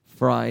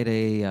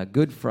Friday,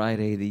 Good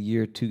Friday, the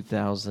year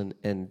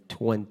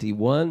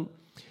 2021.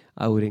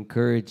 I would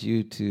encourage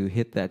you to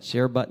hit that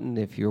share button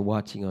if you're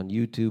watching on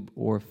YouTube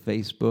or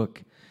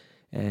Facebook,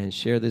 and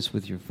share this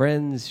with your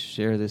friends,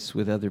 share this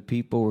with other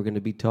people. We're going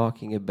to be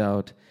talking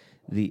about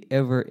the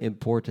ever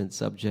important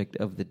subject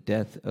of the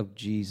death of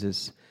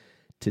Jesus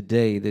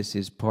today. This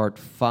is part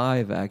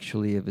 5,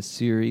 actually, of a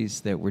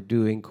series that we're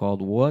doing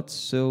called What's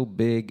So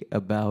Big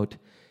About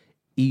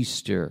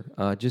Easter.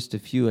 Just a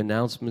few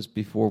announcements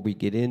before we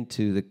get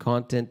into the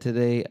content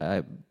today.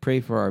 I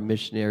pray for our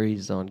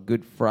missionaries on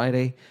Good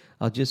Friday.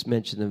 I'll just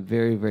mention them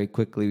very, very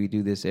quickly. We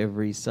do this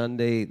every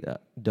Sunday.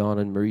 Don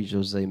and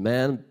Marie-José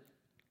Mann,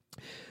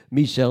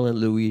 Michel and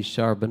Louise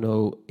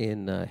Charbonneau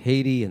in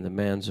Haiti, and the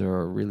Mans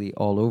are really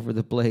all over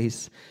the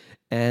place,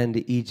 and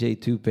E.J.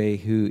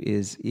 Tupe, who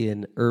is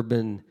in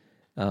urban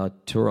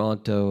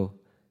Toronto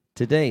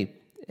today.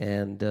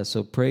 And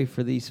so pray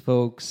for these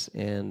folks,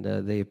 and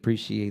they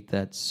appreciate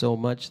that so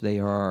much. They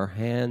are our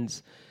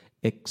hands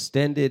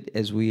extended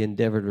as we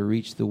endeavor to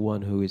reach the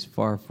one who is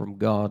far from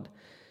God,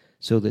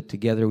 so that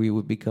together we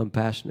would become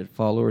passionate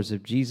followers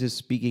of Jesus.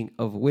 Speaking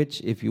of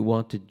which, if you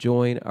want to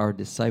join our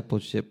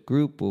discipleship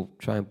group, we'll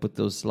try and put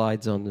those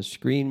slides on the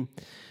screen.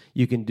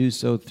 You can do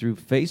so through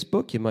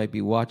Facebook. You might be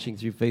watching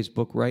through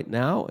Facebook right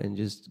now, and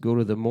just go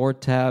to the More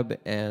tab,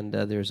 and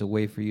there's a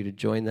way for you to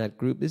join that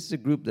group. This is a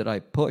group that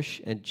I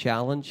push and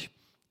challenge,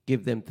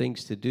 give them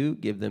things to do,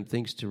 give them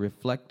things to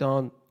reflect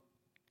on.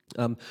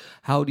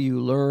 How do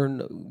you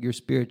learn your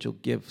spiritual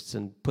gifts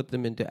and put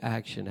them into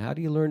action? How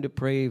do you learn to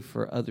pray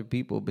for other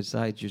people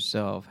besides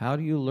yourself? How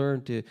do you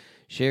learn to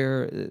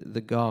share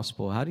the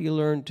gospel? How do you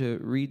learn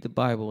to read the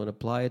Bible and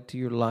apply it to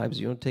your lives?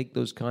 You don't take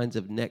those kinds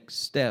of next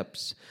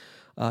steps.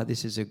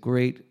 This is a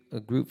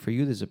great group for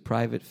you. There's a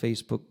private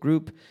Facebook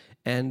group.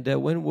 And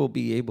when we'll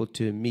be able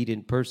to meet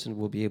in person,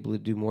 we'll be able to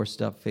do more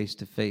stuff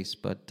face-to-face.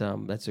 But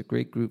that's a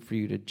great group for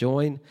you to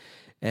join.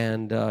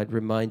 And I'd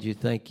remind you,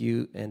 thank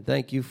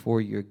you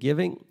for your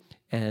giving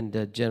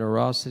and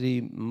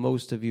generosity.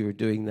 Most of you are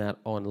doing that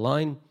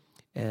online,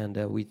 and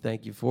we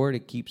thank you for it.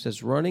 It keeps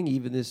us running,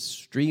 even this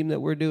stream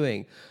that we're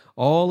doing.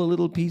 All the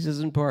little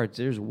pieces and parts.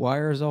 There's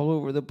wires all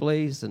over the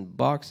place, and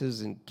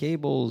boxes and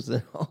cables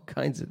and all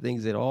kinds of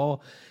things. It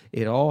all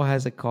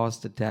has a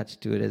cost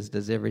attached to it, as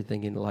does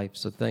everything in life.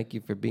 So thank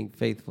you for being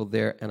faithful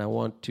there. And I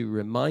want to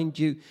remind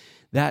you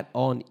that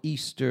on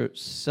Easter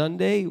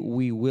Sunday,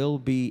 we will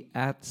be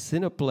at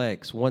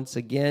Cineplex once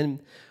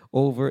again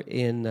over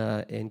in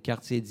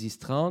Quartier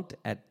 1030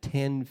 at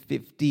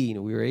 10:15.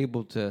 We were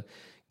able to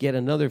get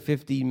another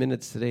 15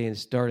 minutes today and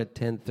start at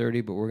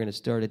 10:30, but we're going to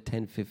start at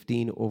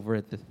 10:15 over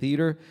at the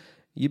theater.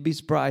 You'd be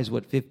surprised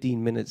what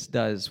 15 minutes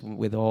does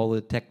with all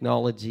the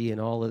technology and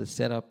all of the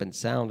setup and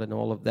sound and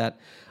all of that.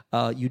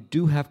 You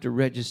do have to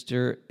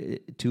register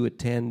to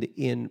attend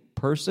in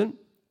person.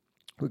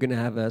 We're going to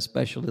have a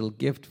special little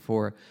gift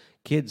for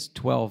kids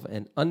 12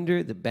 and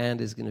under. The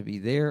band is going to be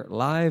there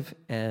live,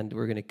 and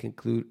we're going to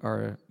conclude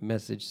our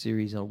message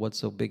series on What's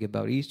So Big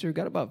About Easter. We've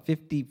got about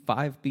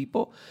 55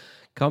 people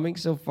coming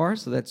so far,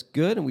 so that's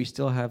good, and we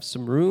still have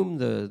some room.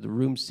 The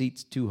room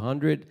seats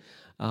 200,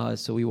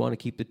 so we want to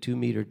keep the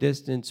 2-meter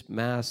distance,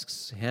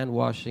 masks, hand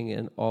washing,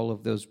 and all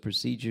of those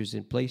procedures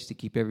in place to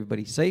keep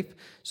everybody safe,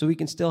 so we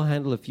can still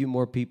handle a few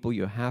more people.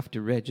 You have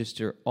to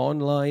register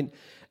online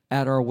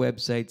at our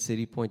website,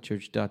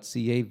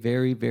 citypointchurch.ca.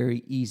 Very,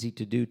 very easy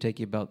to do. Take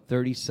you about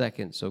 30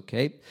 seconds,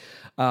 okay?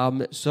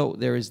 So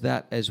there is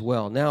that as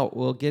well. Now,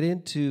 we'll get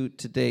into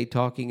today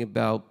talking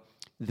about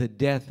the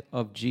death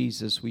of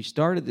Jesus. We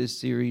started this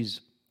series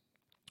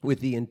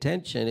with the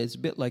intention, it's a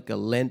bit like a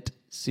Lent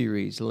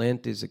series.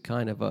 Lent is a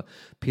kind of a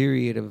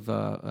period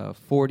of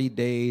 40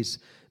 days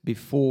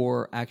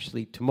before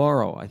actually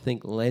tomorrow. I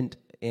think Lent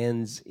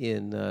ends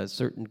in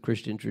certain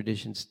Christian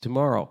traditions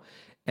tomorrow.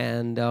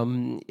 And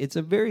it's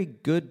a very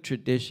good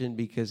tradition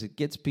because it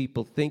gets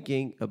people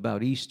thinking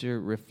about Easter,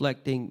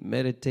 reflecting,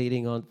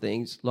 meditating on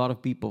things. A lot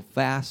of people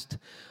fast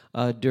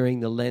during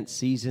the Lent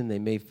season. They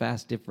may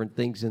fast different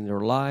things in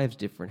their lives,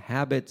 different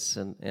habits,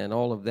 and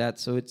all of that.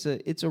 So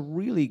it's a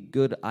really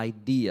good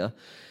idea.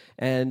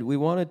 And we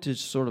wanted to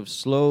sort of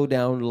slow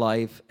down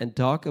life and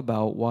talk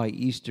about why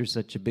Easter is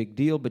such a big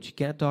deal. But you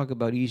can't talk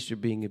about Easter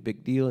being a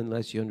big deal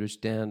unless you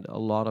understand a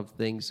lot of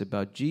things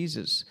about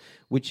Jesus,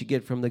 which you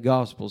get from the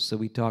Gospels. So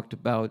we talked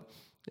about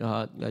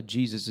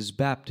Jesus'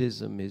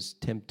 baptism, his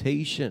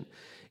temptation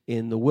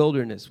in the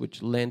wilderness,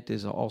 which Lent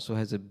also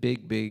has a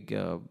big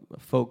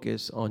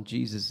focus on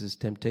Jesus'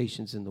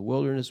 temptations in the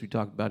wilderness. We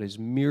talked about his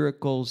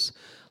miracles.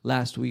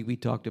 Last week we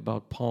talked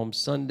about Palm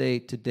Sunday.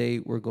 Today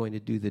we're going to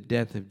do the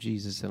death of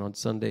Jesus, and on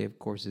Sunday, of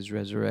course, his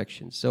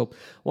resurrection. So I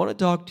want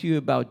to talk to you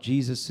about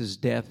Jesus'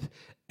 death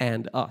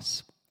and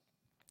us.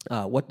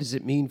 What does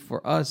it mean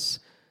for us?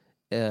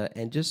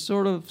 And just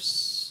sort of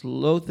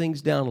slow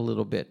things down a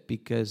little bit,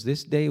 because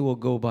this day will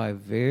go by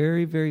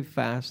very, very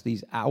fast.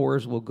 These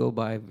hours will go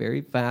by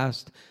very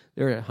fast.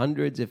 There are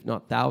hundreds, if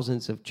not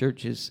thousands, of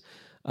churches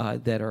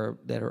that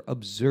are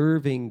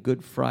observing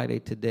Good Friday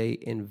today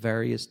in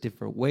various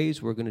different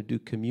ways. We're going to do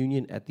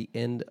communion at the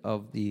end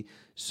of the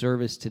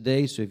service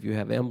today. So if you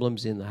have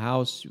emblems in the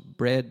house,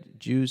 bread,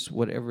 juice,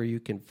 whatever you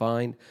can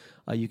find,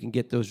 you can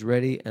get those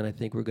ready. And I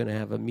think we're going to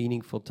have a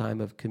meaningful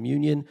time of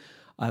communion.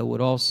 I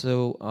would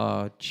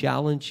also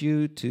challenge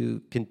you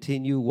to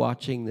continue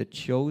watching the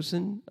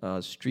Chosen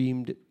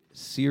streamed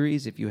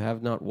series. If you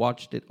have not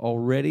watched it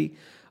already,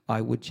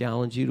 I would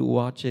challenge you to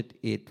watch it.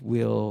 It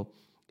will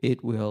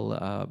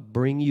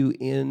bring you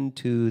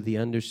into the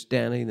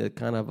understanding, the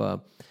kind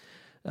of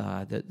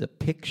the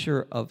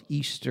picture of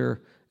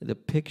Easter, the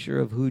picture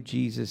of who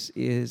Jesus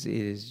is. It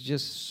is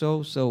just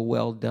so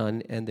well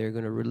done, and they're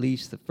going to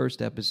release the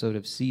first episode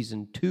of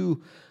season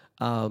 2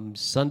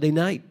 Sunday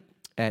night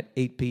at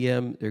 8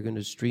 p.m. They're going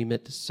to stream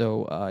it,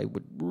 so I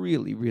would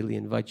really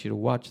invite you to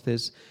watch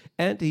this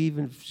and to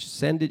even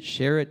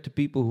share it to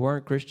people who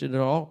aren't Christian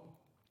at all.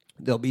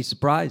 They'll be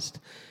surprised.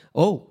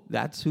 Oh,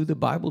 that's who the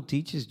Bible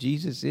teaches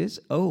Jesus is?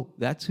 Oh,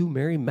 that's who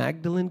Mary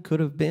Magdalene could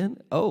have been?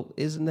 Oh,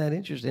 isn't that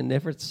interesting?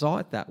 Never saw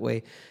it that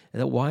way.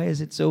 And why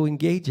is it so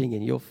engaging?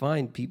 And you'll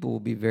find people will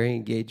be very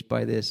engaged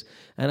by this.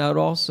 And I would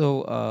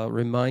also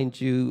remind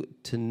you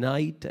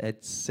tonight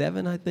at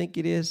 7, I think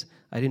it is.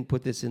 I didn't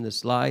put this in the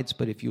slides,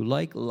 but if you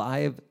like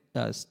live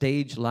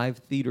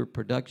theater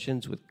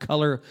productions with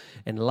color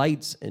and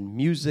lights and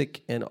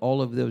music and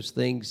all of those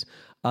things,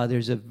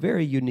 there's a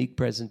very unique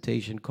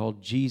presentation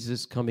called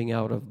Jesus coming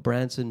out of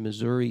Branson,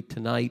 Missouri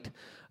tonight.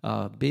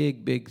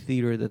 Big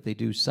theater that they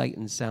do, Sight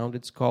and Sound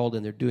it's called,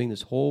 and they're doing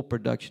this whole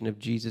production of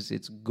Jesus.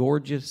 It's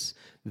gorgeous,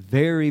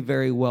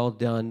 very well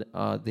done.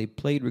 They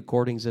played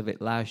recordings of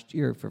it last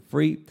year for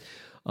free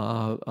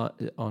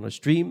on a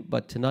stream,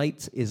 but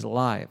tonight's is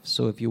live.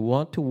 So if you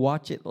want to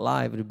watch it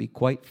live, it'll be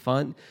quite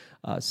fun.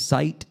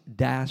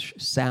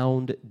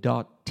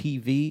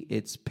 Sight-sound.tv.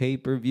 It's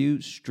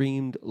pay-per-view,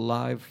 streamed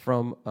live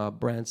from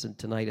Branson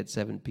tonight at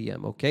 7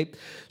 p.m., okay?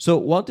 So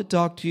want to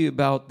talk to you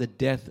about the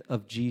death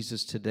of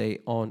Jesus today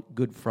on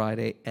Good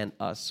Friday and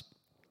us.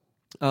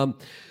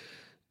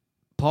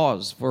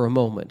 Pause for a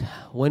moment.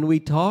 When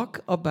we talk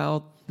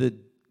about the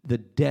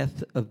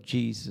death of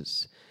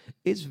Jesus,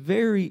 it's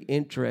very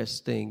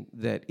interesting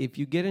that if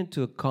you get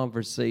into a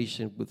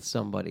conversation with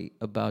somebody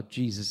about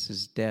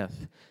Jesus'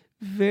 death,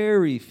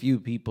 very few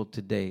people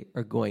today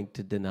are going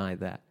to deny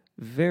that.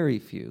 Very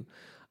few.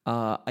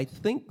 I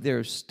think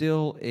there's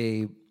still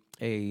a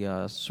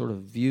sort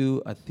of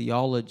view, a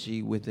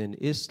theology within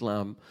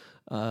Islam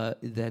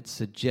that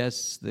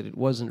suggests that it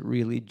wasn't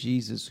really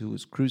Jesus who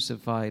was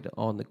crucified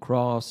on the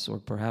cross, or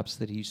perhaps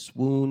that he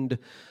swooned.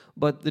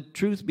 But the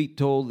truth be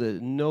told,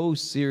 that no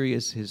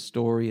serious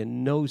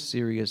historian, no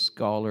serious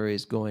scholar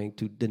is going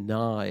to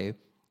deny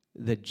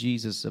that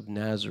Jesus of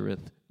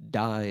Nazareth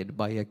died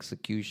by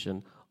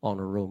execution on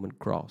a Roman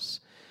cross.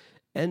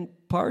 And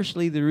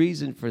partially the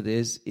reason for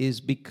this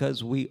is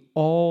because we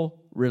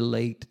all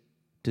relate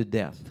to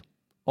death,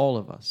 all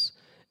of us.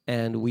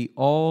 And we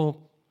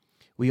all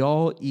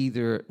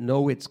either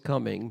know it's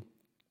coming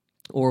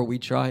or we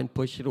try and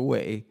push it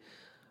away.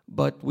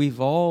 But we've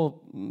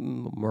all,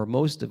 or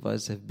most of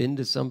us, have been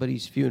to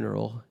somebody's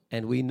funeral,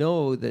 and we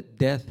know that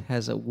death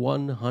has a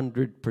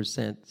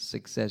 100%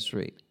 success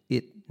rate.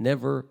 It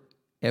never,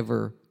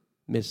 ever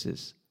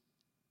misses.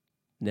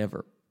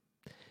 Never.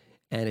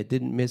 And it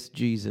didn't miss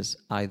Jesus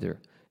either.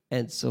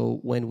 And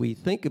so when we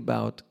think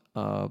about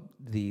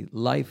the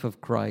life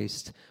of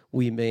Christ,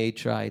 we may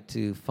try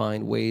to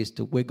find ways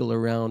to wiggle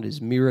around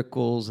his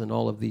miracles and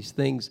all of these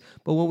things.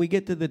 But when we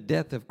get to the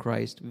death of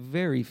Christ,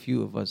 very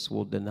few of us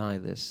will deny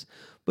this.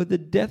 But the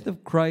death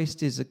of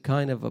Christ is a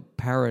kind of a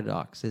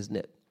paradox, isn't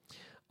it?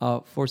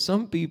 For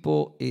some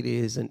people, it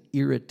is an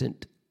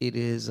irritant. It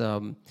is,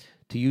 to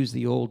use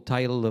the old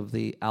title of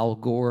the Al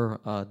Gore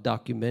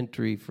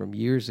documentary from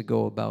years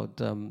ago about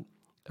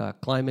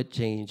climate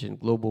change and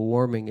global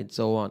warming and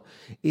so on.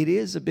 It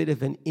is a bit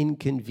of an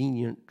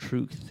inconvenient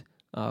truth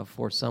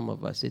for some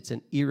of us. It's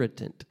an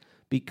irritant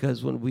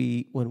because when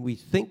we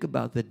think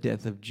about the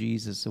death of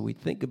Jesus and we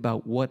think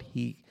about what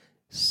he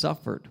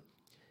suffered,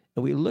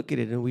 and we look at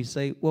it and we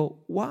say, well,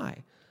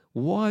 why?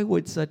 Why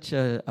would such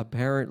a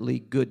apparently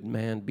good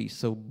man be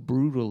so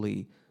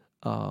brutally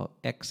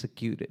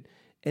executed?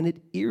 And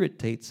it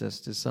irritates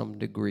us to some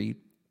degree,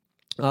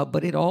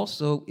 but it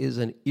also is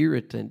an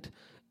irritant,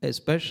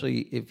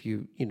 especially if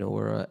you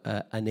are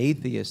an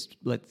atheist,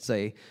 let's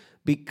say,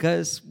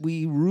 because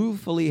we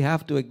ruefully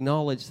have to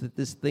acknowledge that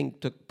this thing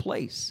took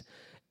place.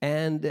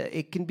 And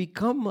it can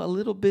become a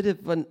little bit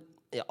of an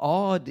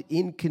odd,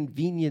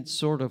 inconvenient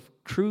sort of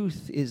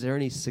truth. Is there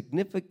any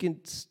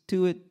significance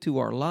to it, to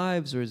our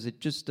lives, or is it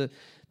just a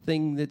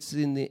thing that's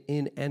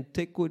in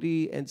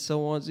antiquity and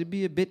so on? It'd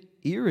be a bit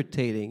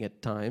irritating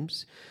at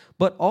times,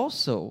 but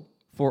also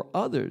for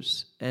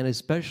others, and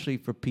especially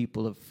for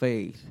people of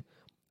faith,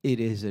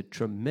 it is a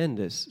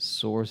tremendous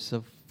source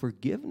of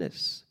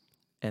forgiveness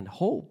and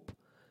hope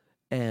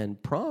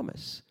and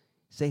promise.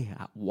 Say,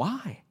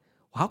 why?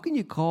 How can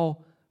you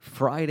call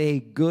Friday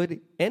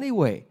good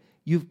anyway?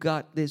 You've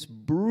got this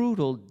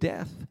brutal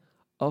death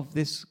of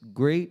this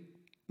great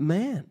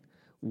man,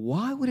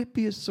 why would it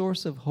be a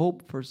source of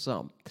hope for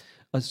some,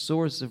 a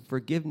source of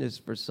forgiveness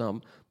for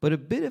some, but a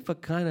bit of a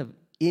kind of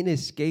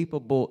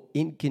inescapable,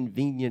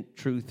 inconvenient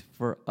truth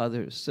for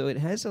others? So it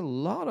has a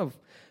lot of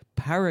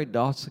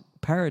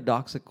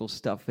paradoxical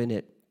stuff in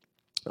it.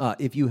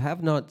 If you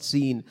have not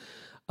seen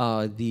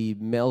the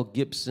Mel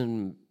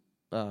Gibson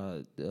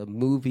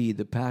movie,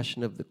 The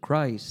Passion of the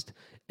Christ,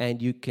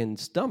 and you can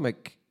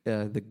stomach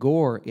the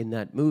gore in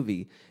that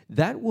movie,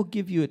 that will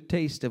give you a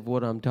taste of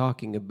what I'm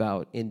talking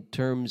about in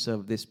terms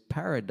of this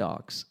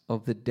paradox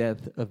of the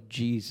death of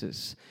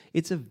Jesus.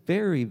 It's a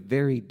very,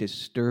 very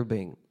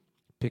disturbing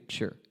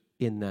picture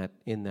in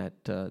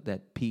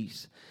that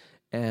piece.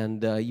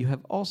 And you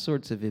have all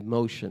sorts of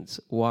emotions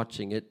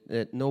watching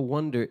it. No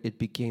wonder it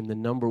became the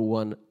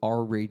 #1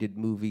 R-rated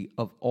movie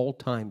of all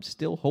time,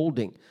 still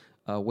holding,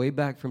 way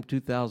back from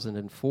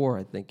 2004,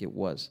 I think it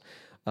was.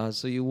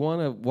 So you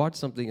want to watch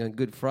something on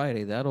Good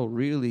Friday, that'll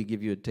really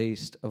give you a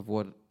taste of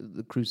what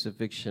the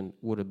crucifixion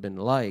would have been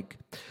like.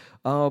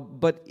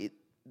 But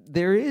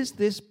there is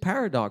this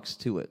paradox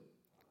to it.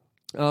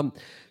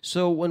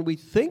 So when we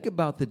think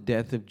about the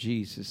death of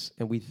Jesus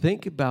and we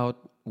think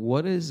about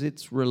what is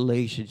its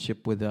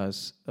relationship with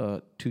us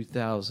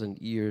 2,000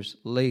 years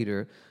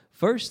later,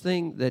 first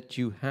thing that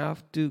you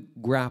have to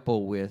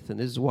grapple with,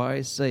 and this is why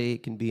I say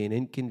it can be an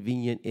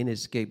inconvenient,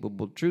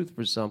 inescapable truth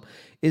for some,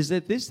 is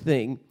that this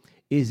thing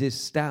is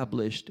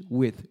established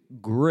with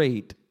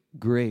great,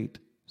 great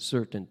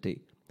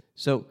certainty.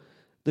 So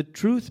the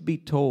truth be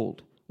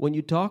told, when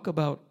you talk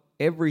about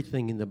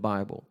everything in the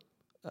Bible,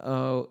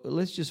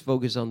 let's just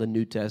focus on the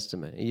New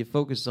Testament. And you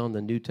focus on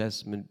the New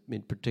Testament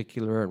in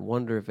particular and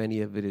wonder if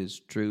any of it is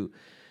true.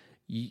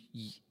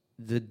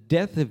 The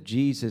death of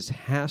Jesus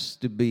has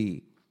to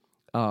be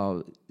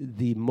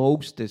the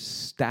most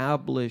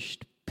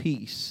established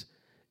piece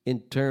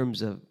in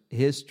terms of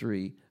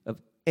history of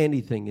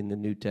anything in the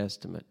New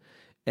Testament.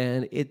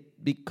 And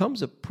it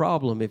becomes a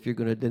problem if you're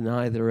going to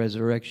deny the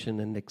resurrection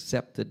and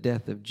accept the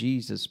death of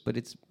Jesus, but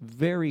it's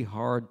very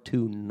hard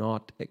to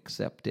not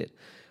accept it.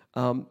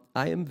 I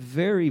am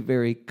very,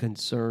 very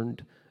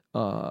concerned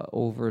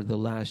over the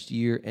last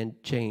year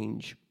and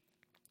change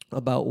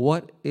about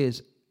what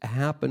is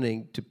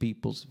happening to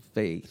people's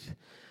faith.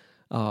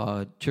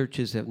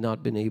 Churches have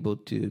not been able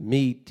to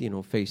meet,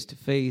 face to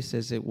face,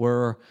 as it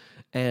were.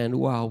 And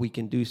while we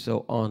can do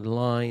so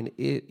online,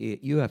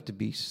 you have to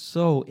be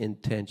so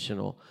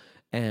intentional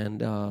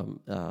and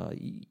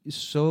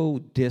so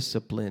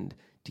disciplined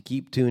to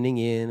keep tuning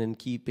in and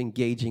keep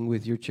engaging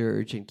with your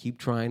church and keep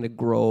trying to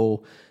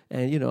grow.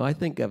 And, I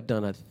think I've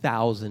done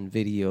 1,000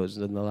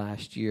 videos in the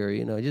last year,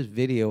 just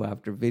video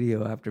after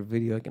video after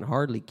video. I can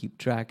hardly keep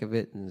track of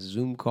it, and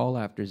Zoom call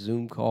after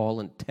Zoom call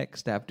and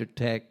text after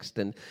text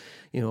and,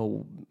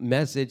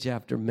 message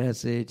after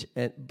message.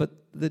 But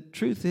the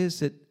truth is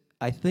that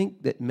I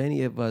think that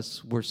many of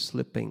us were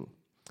slipping,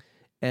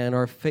 and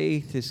our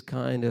faith is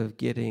kind of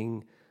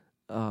getting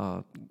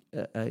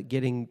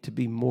to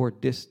be more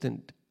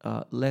distant,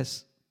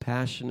 less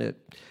passionate,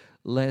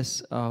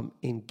 less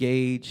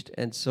engaged,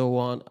 and so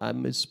on.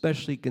 I'm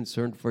especially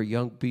concerned for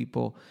young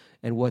people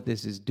and what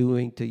this is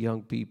doing to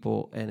young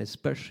people, and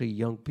especially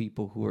young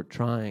people who are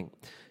trying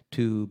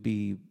to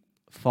be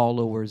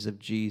followers of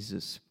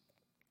Jesus.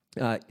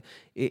 It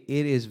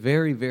is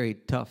very, very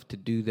tough to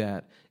do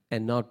that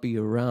and not be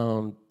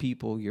around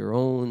people in your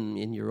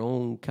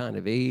own kind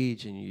of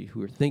age and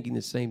who are thinking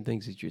the same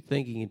things that you're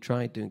thinking and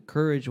trying to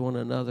encourage one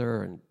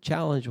another and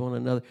challenge one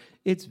another.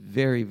 It's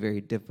very, very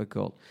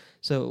difficult.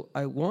 So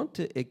I want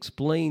to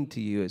explain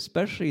to you,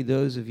 especially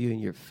those of you in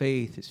your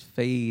faith is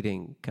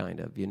fading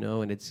kind of,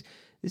 and it's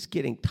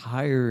getting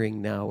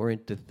tiring now. We're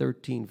into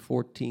 13,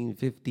 14,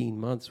 15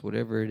 months,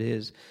 whatever it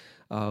is,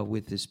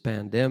 with this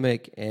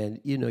pandemic. And,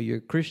 your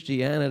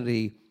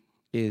Christianity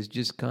is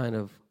just kind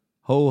of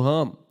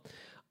ho-hum.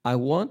 I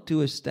want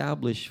to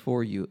establish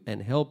for you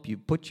and help you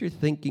put your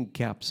thinking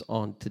caps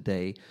on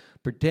today.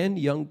 Pretend,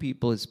 young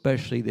people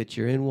especially, that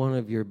you're in one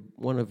of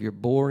your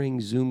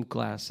boring Zoom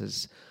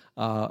classes,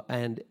 but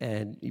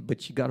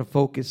you got to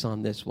focus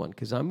on this one,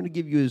 because I'm going to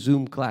give you a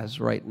Zoom class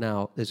right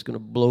now that's going to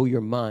blow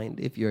your mind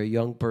if you're a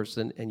young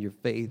person and your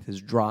faith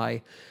is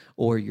dry,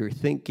 or you're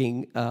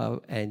thinking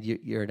and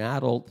you're an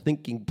adult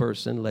thinking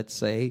person, let's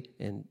say,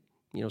 and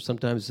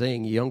sometimes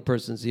saying a young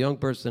person's a young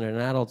person and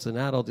an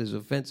adult is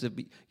offensive.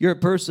 You're a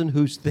person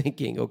who's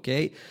thinking,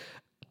 okay?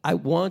 I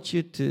want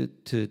you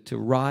to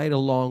ride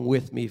along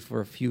with me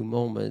for a few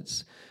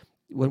moments.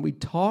 When we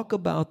talk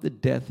about the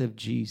death of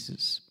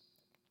Jesus,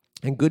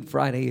 and Good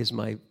Friday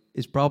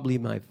is probably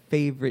my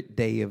favorite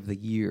day of the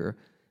year,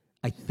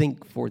 I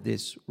think for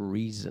this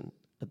reason.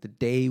 The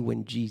day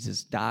when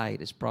Jesus died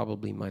is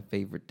probably my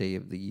favorite day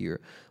of the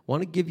year. I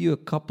want to give you a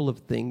couple of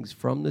things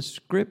from the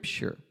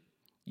Scripture.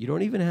 You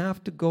don't even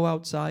have to go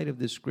outside of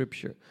the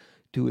Scripture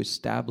to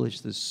establish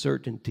the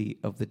certainty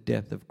of the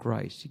death of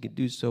Christ. You can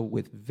do so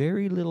with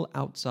very little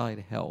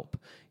outside help.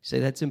 You say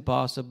that's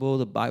impossible.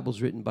 The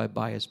Bible's written by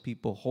biased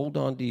people. Hold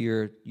on to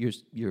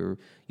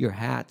your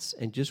hats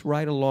and just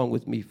ride along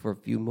with me for a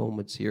few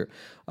moments here.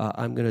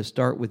 I'm going to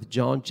start with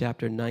John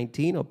chapter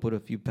 19. I'll put a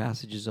few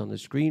passages on the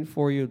screen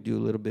for you. Do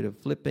a little bit of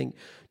flipping.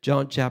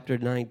 John chapter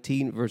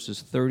 19,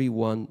 verses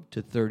 31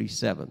 to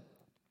 37.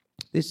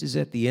 This is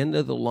at the end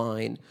of the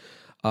line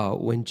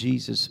when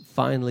Jesus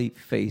finally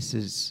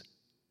faces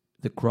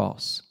the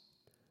cross.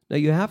 Now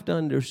you have to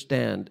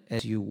understand,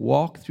 as you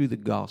walk through the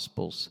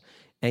Gospels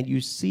and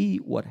you see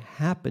what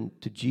happened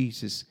to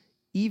Jesus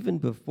even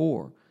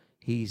before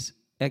he's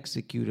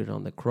executed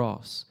on the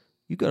cross,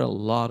 you got a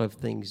lot of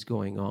things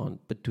going on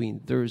between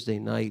Thursday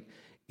night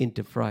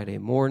into Friday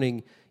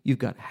morning. You've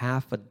got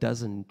half a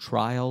dozen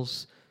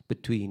trials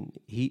between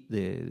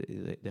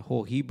the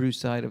whole Hebrew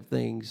side of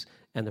things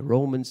and the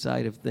Roman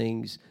side of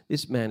things.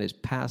 This man is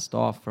passed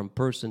off from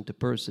person to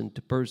person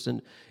to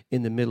person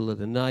in the middle of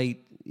the night.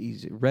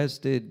 He's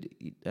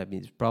arrested.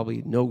 There's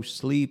probably no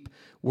sleep.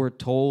 We're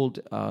told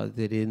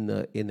that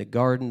in the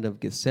Garden of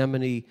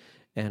Gethsemane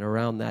and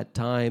around that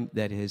time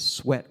that his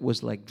sweat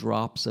was like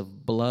drops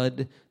of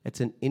blood. That's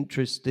an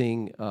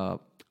interesting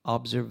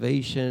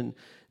observation.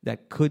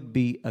 That could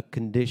be a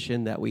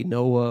condition that we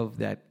know of,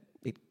 that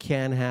it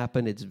can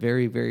happen. It's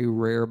very, very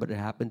rare, but it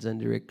happens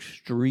under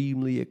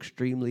extremely,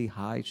 extremely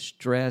high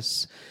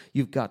stress.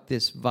 You've got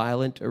this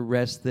violent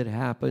arrest that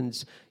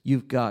happens.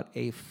 You've got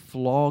a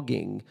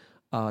flogging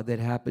that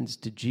happens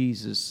to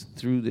Jesus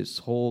through this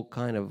whole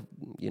kind of,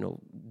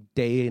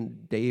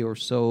 day or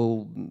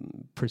so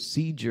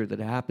procedure that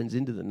happens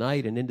into the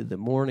night and into the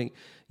morning.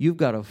 You've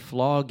got a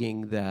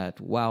flogging that,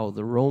 wow,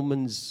 the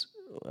Romans,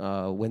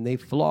 when they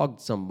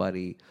flogged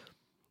somebody,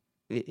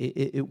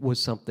 it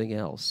was something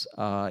else.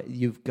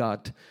 You've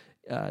got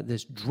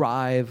this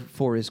drive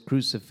for his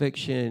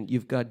crucifixion.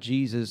 You've got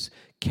Jesus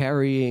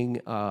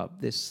carrying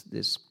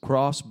this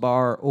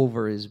crossbar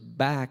over his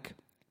back,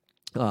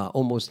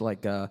 almost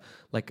like a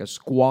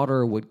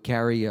squatter would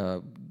carry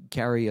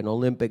an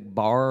Olympic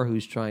bar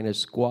who's trying to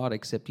squat,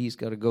 except he's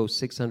got to go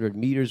 600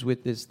 meters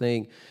with this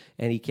thing,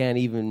 and he can't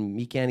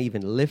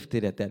even lift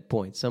it at that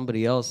point.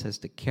 Somebody else has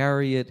to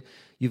carry it.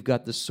 You've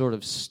got the sort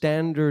of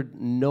standard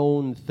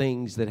known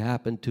things that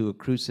happen to a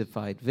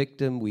crucified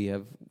victim. We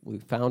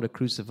found a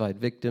crucified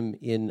victim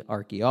in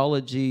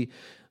archaeology.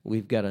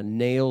 We've got a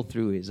nail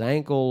through his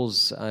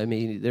ankles.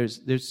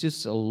 There's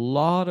just a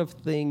lot of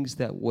things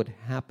that would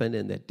happen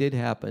and that did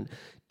happen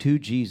to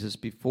Jesus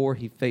before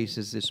he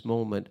faces this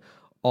moment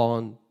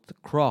on the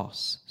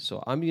cross.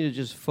 So I'm going to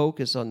just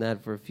focus on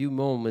that for a few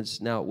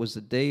moments. Now, it was the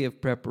day of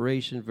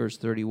preparation, verse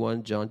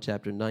 31, John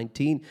chapter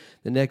 19.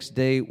 The next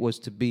day was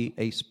to be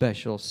a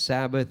special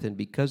Sabbath, and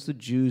because the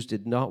Jews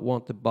did not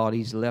want the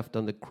bodies left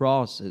on the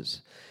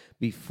crosses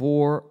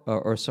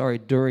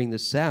during the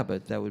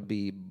Sabbath, that would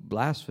be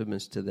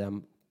blasphemous to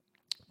them,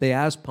 they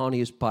asked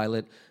Pontius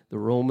Pilate, the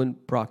Roman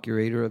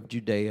procurator of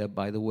Judea,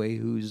 by the way,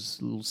 whose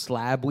little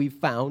slab we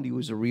found. He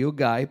was a real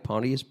guy,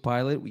 Pontius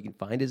Pilate. We can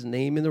find his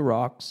name in the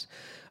rocks.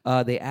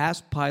 They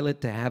asked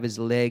Pilate to have his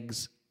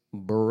legs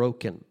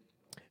broken,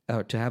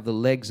 to have the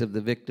legs of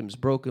the victims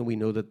broken. We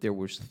know that there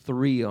was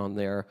 3 on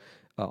there,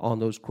 on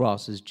those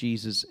crosses,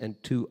 Jesus and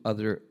 2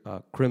 other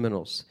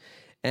criminals.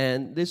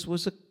 And this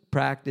was a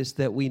practice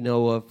that we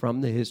know of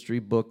from the history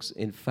books.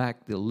 In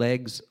fact, the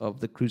legs of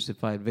the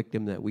crucified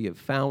victim that we have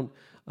found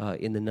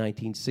in the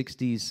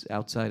 1960s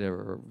outside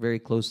or very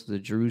close to the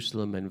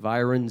Jerusalem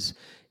environs,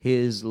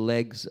 his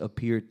legs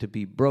appeared to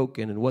be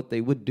broken. And what they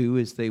would do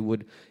is they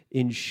would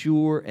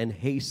ensure and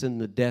hasten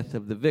the death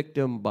of the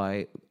victim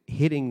by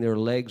hitting their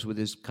legs with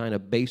this kind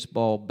of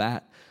baseball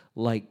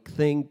bat-like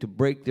thing to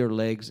break their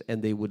legs,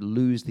 and they would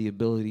lose the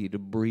ability to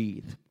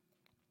breathe.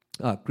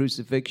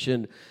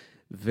 Crucifixion,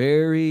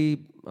 very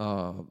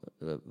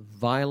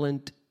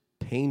violent,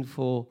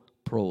 painful,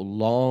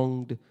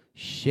 prolonged,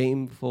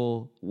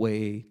 shameful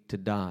way to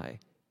die.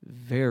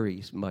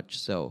 Very much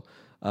so.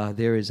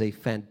 There is a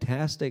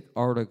fantastic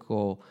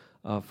article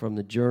from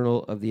the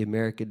Journal of the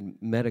American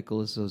Medical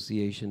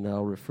Association that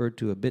I'll refer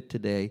to a bit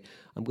today.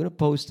 I'm going to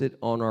post it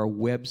on our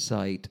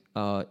website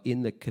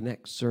in the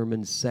Connect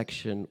Sermons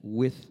section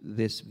with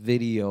this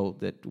video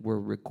that we're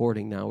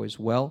recording now as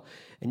well.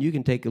 And you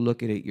can take a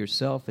look at it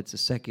yourself. It's a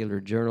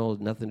secular journal,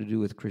 nothing to do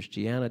with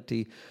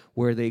Christianity,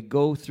 where they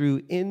go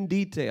through in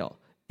detail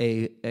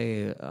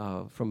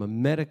from a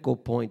medical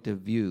point of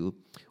view,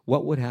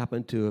 what would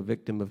happen to a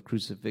victim of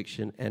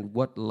crucifixion and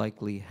what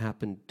likely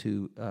happened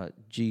to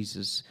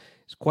Jesus.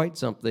 It's quite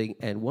something,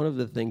 and one of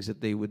the things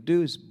that they would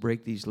do is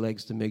break these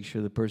legs to make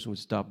sure the person would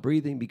stop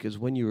breathing, because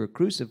when you were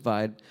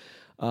crucified,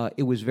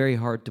 it was very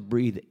hard to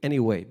breathe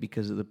anyway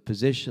because of the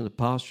position, the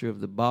posture of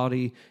the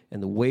body,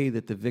 and the way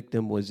that the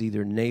victim was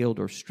either nailed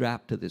or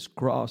strapped to this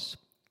cross,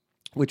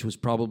 which was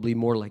probably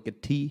more like a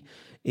T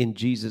in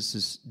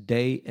Jesus'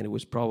 day, and it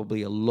was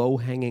probably a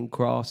low-hanging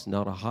cross,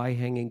 not a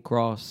high-hanging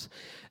cross.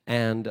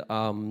 And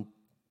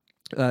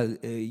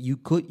you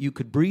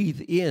could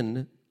breathe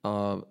in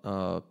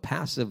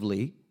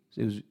passively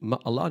It was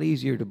a lot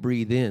easier to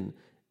breathe in,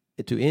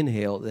 to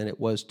inhale, than it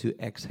was to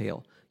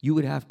exhale. You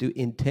would have to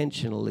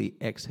intentionally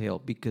exhale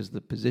because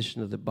the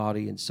position of the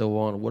body and so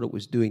on, what it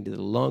was doing to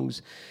the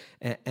lungs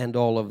and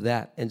all of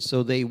that. And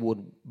so they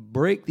would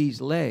break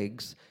these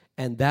legs,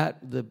 and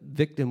the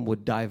victim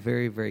would die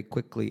very, very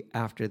quickly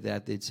after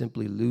that. They'd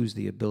simply lose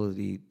the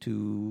ability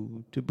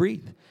to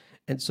breathe.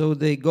 And so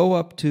they go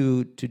up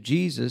to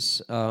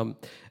Jesus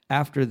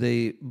after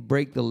they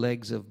break the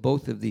legs of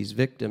both of these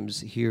victims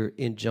here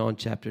in John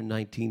chapter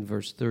 19,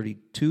 verse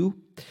 32.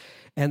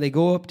 And they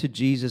go up to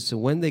Jesus,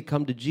 and when they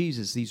come to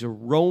Jesus, these are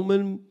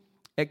Roman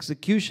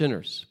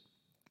executioners.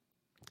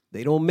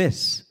 They don't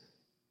miss,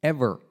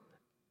 ever.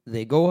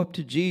 They go up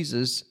to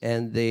Jesus,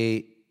 and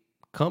they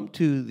come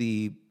to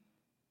the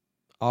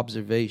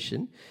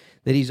observation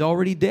that he's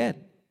already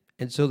dead.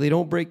 And so they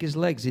don't break his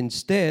legs.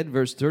 Instead,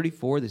 verse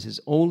 34, this is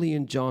only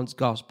in John's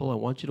gospel. I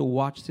want you to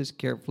watch this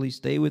carefully.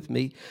 Stay with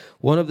me.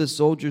 One of the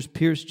soldiers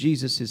pierced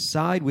Jesus'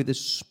 side with a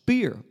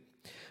spear,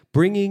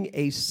 bringing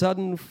a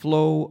sudden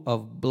flow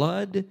of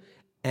blood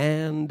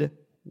and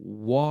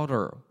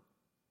water.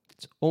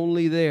 It's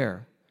only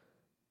there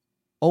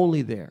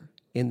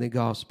in the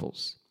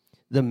Gospels.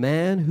 The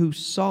man who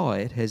saw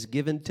it has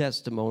given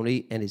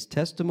testimony, and his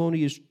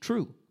testimony is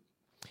true.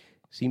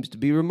 Seems to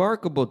be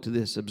remarkable to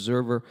this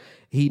observer.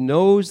 He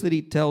knows that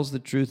he tells the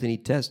truth, and he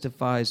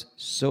testifies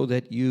so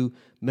that you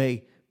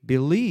may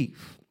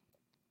believe.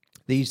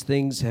 These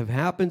things have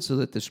happened so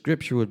that the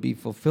scripture would be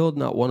fulfilled.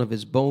 Not one of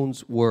his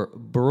bones were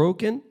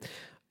broken.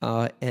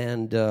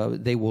 And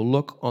they will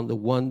look on the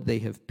one they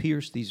have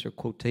pierced. These are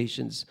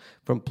quotations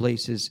from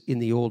places in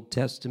the Old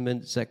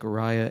Testament,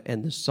 Zechariah,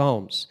 and the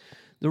Psalms.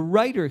 The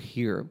writer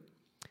here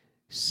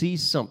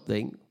sees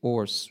something,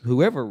 or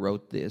whoever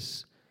wrote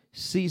this,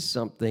 sees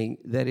something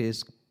that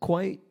is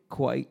quite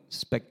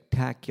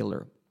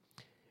spectacular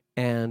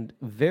and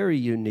very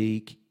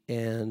unique,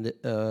 and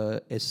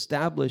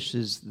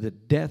establishes the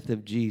death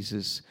of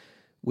Jesus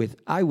with,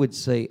 I would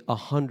say,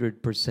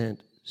 100%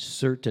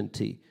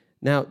 certainty.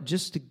 Now,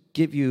 just to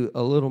give you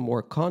a little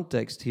more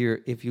context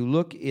here, if you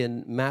look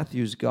in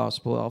Matthew's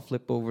gospel, I'll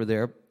flip over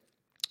there,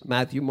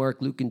 Matthew,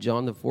 Mark, Luke, and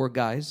John, the four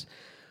guys,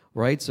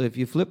 right? So if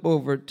you flip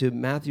over to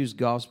Matthew's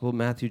gospel,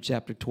 Matthew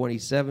chapter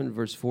 27,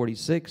 verse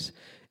 46,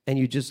 and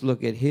you just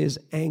look at his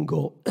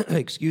angle,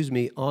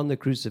 on the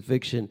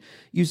crucifixion,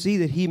 you see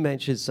that he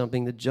mentions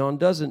something that John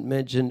doesn't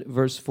mention,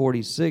 verse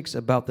 46,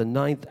 about the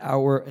 9th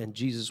hour, and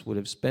Jesus would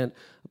have spent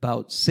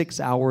about 6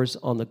 hours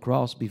on the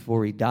cross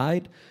before he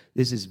died.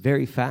 This is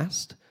very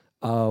fast.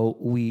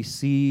 We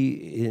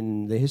see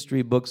in the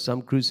history books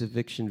some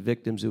crucifixion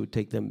victims, it would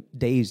take them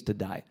days to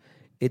die.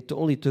 It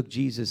only took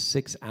Jesus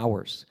 6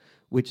 hours,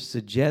 which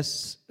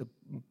suggests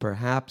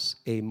perhaps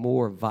a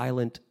more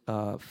violent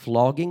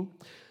flogging.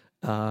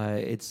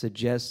 It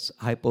suggests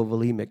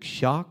hypovolemic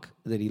shock,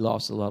 that he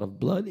lost a lot of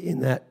blood in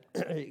that,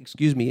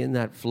 in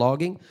that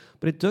flogging.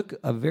 But it took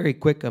a very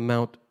quick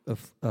amount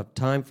of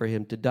time for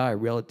him to die,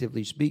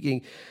 relatively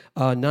speaking.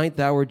 9th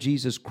hour,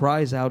 Jesus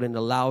cries out in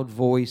a loud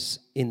voice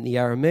in the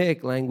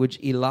Aramaic language,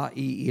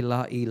 Ilahi,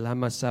 Ilahi,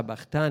 lama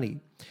sabachthani,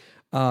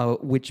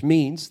 which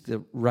means,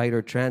 the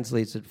writer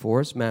translates it for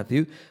us,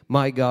 Matthew,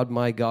 my God,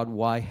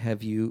 why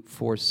have you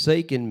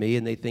forsaken me?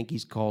 And they think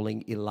he's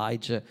calling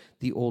Elijah,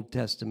 the Old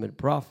Testament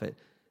prophet.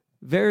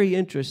 Very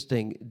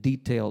interesting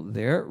detail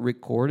there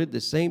recorded. The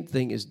same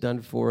thing is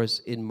done for us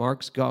in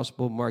Mark's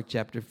gospel, Mark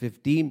chapter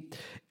 15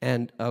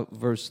 and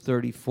verse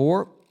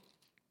 34.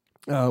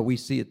 We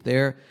see it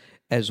there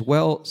as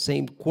well.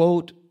 Same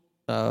quote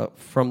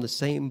from the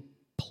same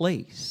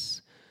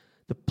place.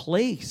 The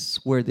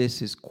place where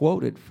this is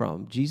quoted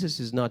from,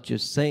 Jesus is not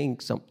just saying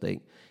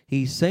something.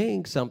 He's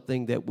saying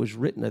something that was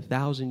written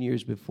 1,000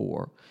 years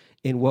before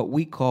in what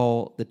we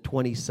call the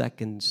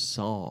 22nd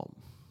Psalm.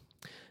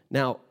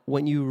 Now,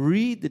 when you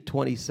read the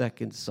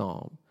 22nd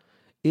Psalm,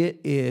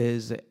 it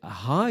is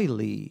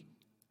highly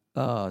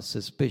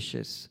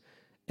suspicious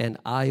and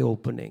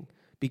eye-opening,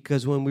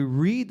 because when we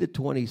read the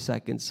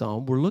 22nd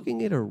Psalm, we're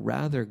looking at a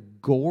rather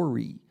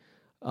gory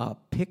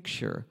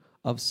picture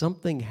of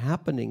something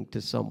happening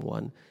to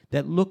someone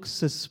that looks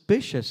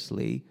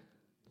suspiciously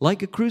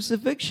like a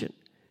crucifixion.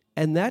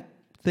 And that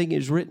thing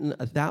is written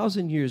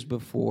 1,000 years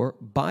before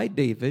by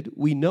David.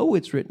 We know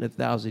it's written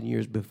 1,000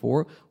 years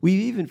before. We've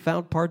even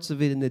found parts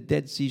of it in the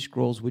Dead Sea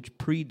Scrolls which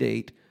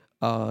predate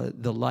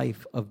the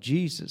life of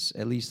Jesus,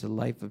 at least the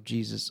life of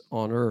Jesus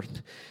on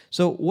earth.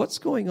 So what's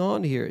going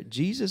on here?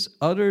 Jesus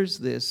utters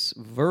this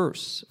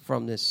verse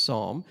from this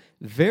psalm.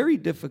 Very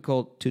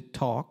difficult to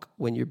talk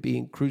when you're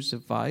being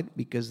crucified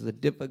because of the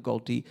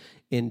difficulty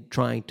in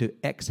trying to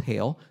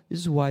exhale. This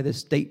is why the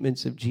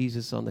statements of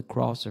Jesus on the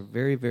cross are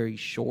very, very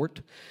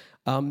short.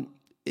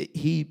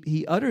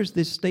 He utters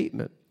this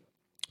statement.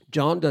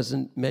 John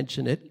doesn't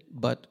mention it,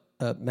 but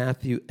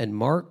Matthew and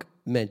Mark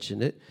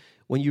mention it.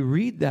 When you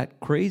read that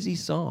crazy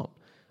psalm,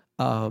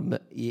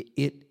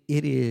 it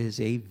is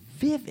a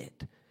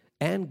vivid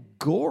and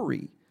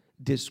gory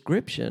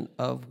description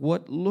of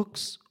what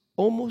looks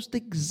almost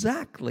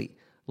exactly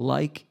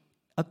like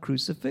a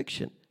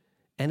crucifixion.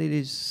 And it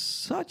is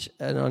such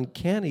an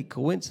uncanny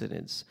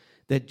coincidence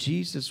that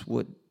Jesus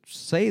would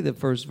say the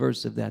first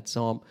verse of that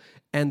psalm,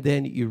 and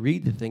then you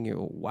read the thing, you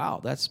go,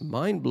 wow, that's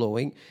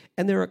mind-blowing.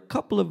 And there are a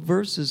couple of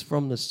verses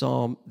from the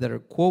psalm that are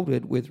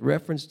quoted with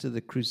reference to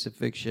the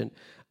crucifixion,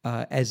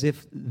 as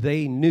if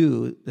they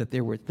knew that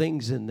there were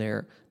things in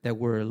there that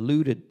were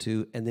alluded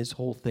to, and this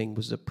whole thing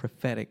was a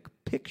prophetic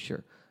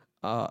picture,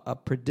 a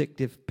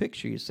predictive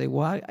picture. You say,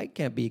 well, I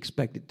can't be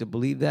expected to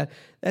believe that.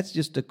 That's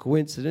just a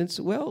coincidence.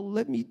 Well,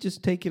 let me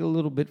just take it a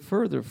little bit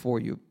further for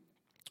you.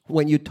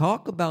 When you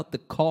talk about the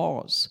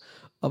cause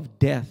of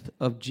death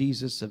of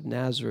Jesus of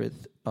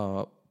Nazareth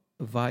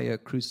via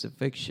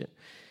crucifixion,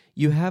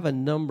 you have a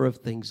number of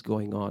things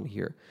going on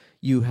here.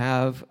 You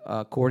have,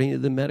 according to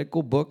the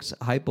medical books,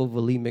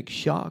 hypovolemic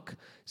shock.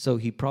 So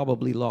he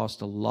probably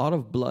lost a lot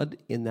of blood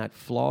in that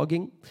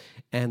flogging,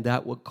 and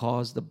that would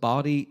cause the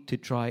body to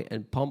try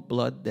and pump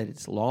blood that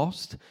it's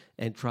lost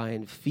and try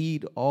and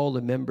feed all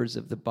the members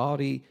of the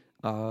body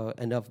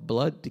enough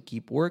blood to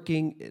keep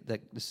working.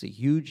 That's a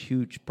huge,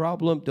 huge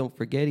problem. Don't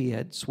forget, he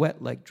had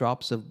sweat like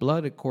drops of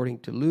blood, according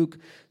to Luke.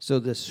 So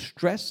the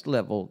stress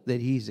level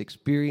that he's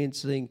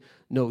experiencing,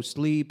 no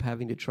sleep,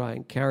 having to try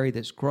and carry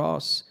this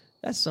cross,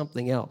 that's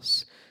something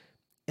else.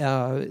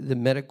 The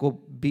medical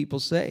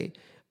people say,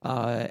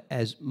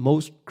 as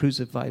most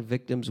crucified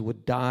victims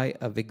would die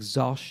of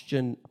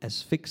exhaustion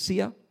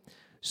asphyxia,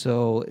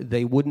 so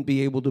they wouldn't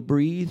be able to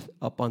breathe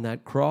up on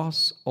that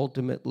cross.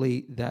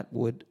 Ultimately, that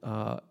would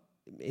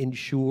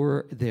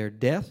ensure their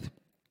death.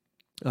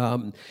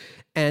 And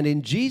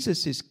in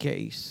Jesus'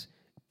 case,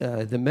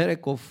 the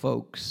medical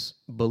folks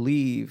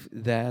believe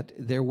that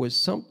there was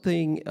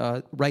something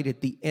right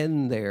at the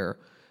end there,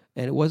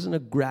 and it wasn't a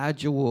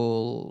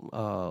gradual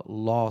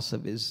loss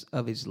of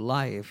his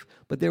life,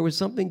 but there was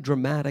something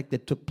dramatic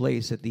that took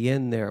place at the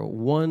end there,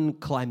 one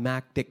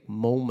climactic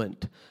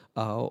moment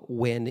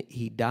when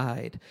he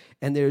died.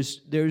 And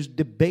there's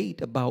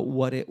debate about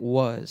what it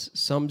was.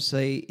 Some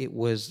say it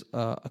was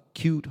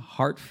acute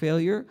heart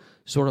failure,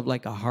 sort of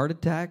like a heart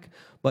attack,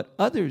 but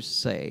others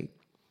say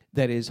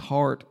that his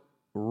heart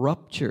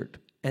ruptured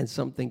and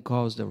something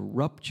caused a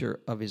rupture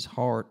of his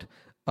heart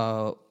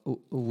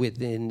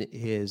within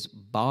his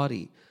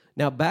body.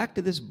 Now, back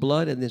to this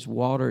blood and this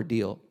water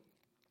deal.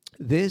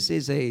 This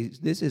is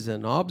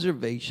an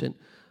observation.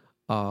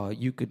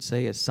 You could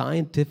say a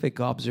scientific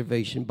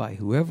observation by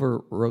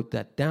whoever wrote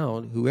that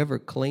down, whoever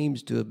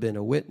claims to have been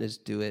a witness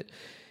to it.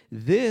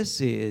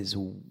 This is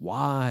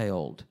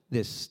wild,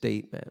 this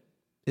statement.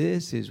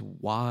 This is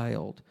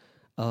wild.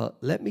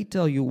 Let me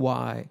tell you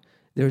why.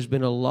 There's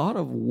been a lot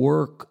of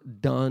work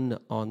done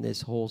on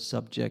this whole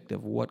subject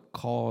of what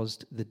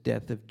caused the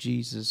death of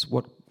Jesus,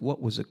 what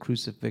was a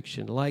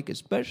crucifixion like,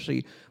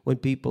 especially when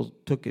people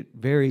took it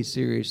very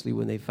seriously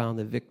when they found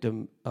the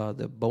victim,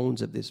 the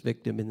bones of this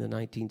victim in the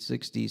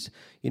 1960s,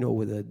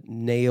 with a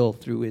nail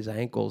through his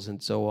ankles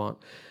and so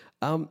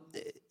on.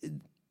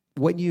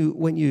 When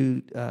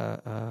you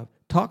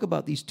talk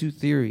about these two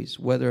theories,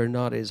 whether or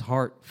not his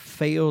heart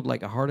failed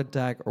like a heart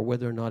attack or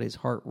whether or not his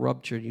heart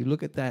ruptured, you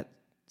look at that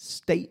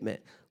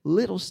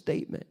little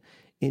statement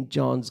in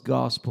John's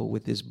gospel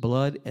with this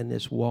blood and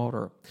this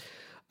water.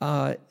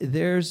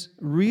 There's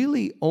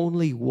really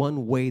only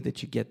one way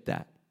that you get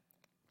that.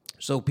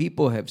 So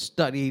people have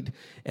studied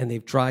and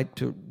they've tried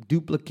to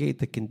duplicate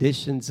the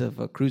conditions of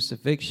a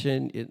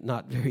crucifixion. It's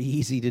not very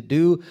easy to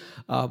do,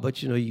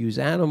 but you use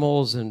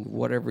animals and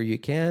whatever you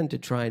can to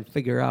try and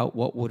figure out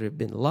what would have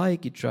been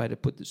like. You try to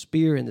put the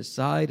spear in the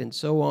side and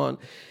so on.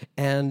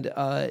 And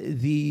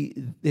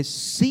this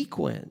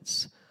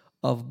sequence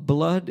of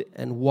blood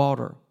and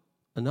water,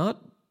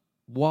 not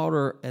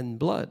water and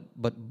blood,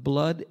 but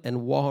blood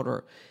and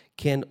water,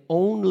 can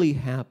only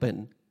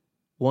happen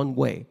one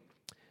way.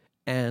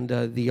 And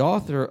the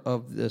author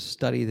of the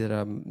study that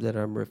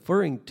I'm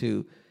referring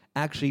to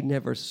actually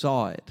never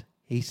saw it.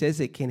 He says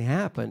it can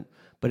happen,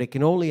 but it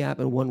can only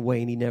happen one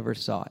way, and he never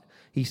saw it.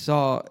 He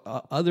saw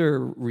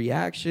other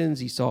reactions.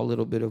 He saw a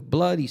little bit of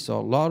blood. He saw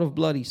a lot of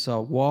blood. He saw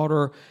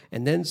water,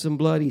 and then some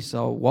blood. He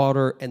saw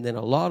water, and then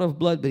a lot of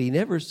blood, but he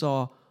never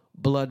saw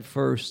blood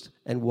first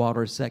and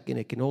water second.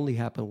 It can only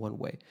happen one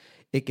way.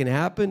 It can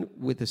happen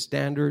with the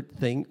standard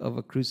thing of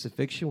a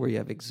crucifixion where you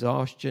have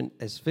exhaustion,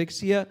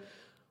 asphyxia,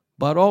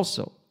 but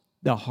also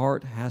the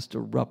heart has to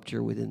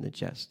rupture within the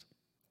chest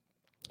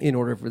in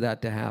order for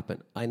that to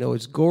happen. I know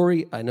it's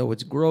gory, I know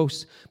it's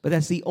gross, but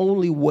that's the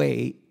only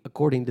way,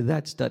 according to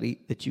that study,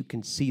 that you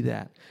can see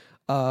that.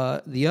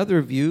 The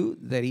other view,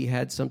 that he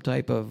had some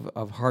type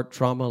of heart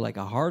trauma like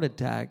a heart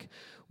attack,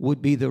 would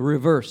be the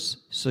reverse.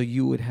 So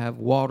you would have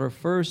water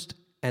first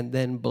and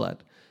then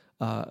blood,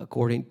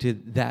 according to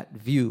that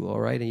view,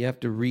 all right? And you have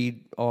to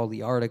read all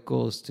the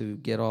articles to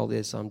get all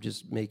this. I'm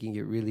just making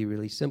it really,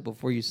 really simple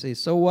for you. Say,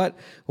 so what?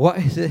 Why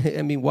is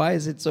it, why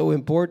is it so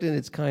important?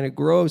 It's kind of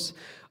gross.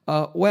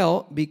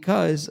 Well,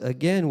 because,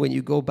 again, when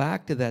you go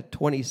back to that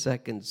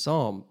 22nd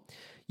Psalm,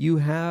 you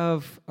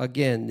have,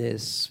 again,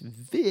 this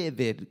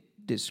vivid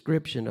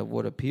description of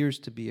what appears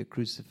to be a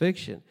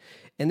crucifixion.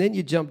 And then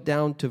you jump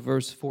down to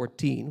verse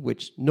 14,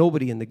 which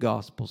nobody in the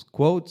Gospels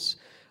quotes.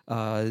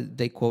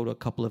 They quote a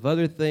couple of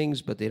other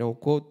things, but they don't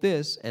quote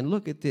this. And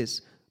look at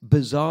this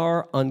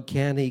bizarre,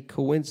 uncanny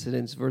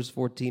coincidence, verse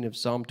 14 of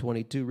Psalm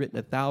 22, written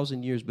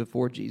 1,000 years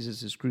before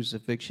Jesus'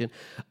 crucifixion.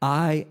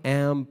 I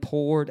am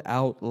poured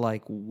out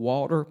like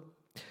water.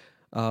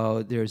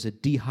 There's a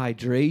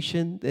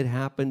dehydration that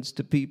happens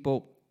to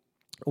people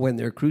when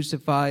they're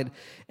crucified,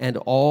 and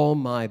all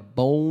my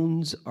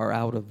bones are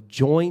out of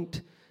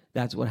joint.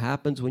 That's what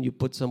happens when you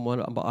put someone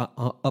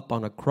up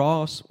on a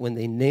cross. When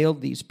they nailed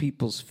these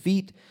people's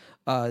feet,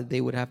 they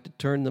would have to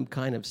turn them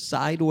kind of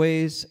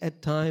sideways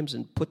at times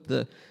and put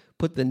the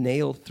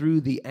nail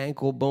through the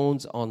ankle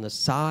bones on the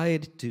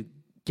side to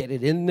get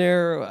it in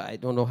there. I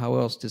don't know how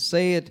else to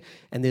say it.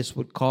 And this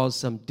would cause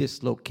some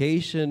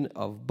dislocation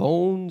of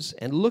bones.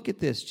 And look at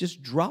this,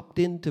 just dropped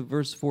into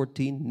verse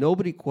 14.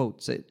 Nobody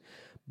quotes it,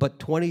 but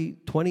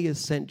 20th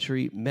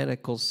century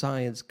medical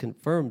science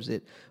confirms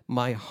it.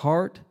 My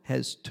heart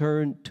has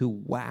turned to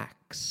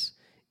wax.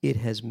 It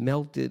has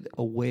melted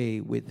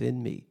away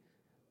within me.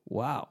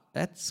 Wow,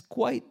 that's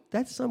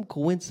some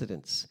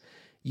coincidence.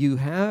 You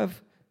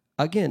have,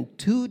 again,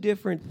 two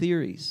different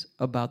theories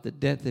about the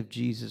death of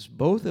Jesus,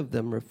 both of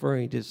them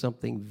referring to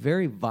something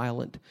very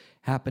violent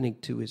happening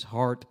to his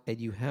heart, and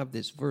you have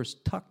this verse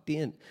tucked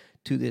in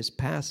to this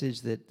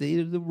passage that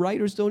the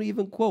writers don't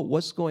even quote.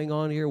 What's going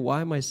on here?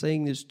 Why am I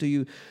saying this to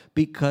you?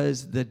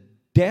 Because the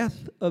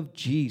death of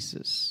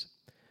Jesus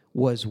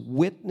was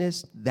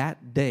witnessed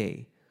that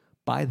day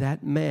by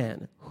that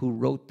man who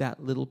wrote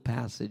that little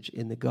passage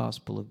in the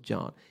Gospel of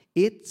John.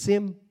 It's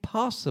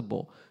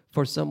impossible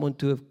for someone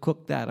to have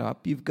cooked that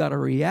up. You've got a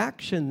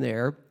reaction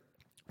there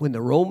when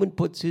the Roman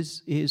puts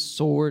his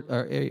sword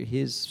or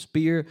his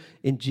spear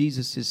in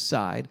Jesus'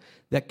 side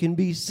that can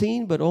be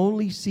seen, but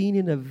only seen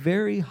in a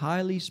very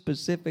highly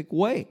specific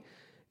way.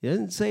 It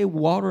doesn't say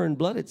water and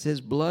blood, it says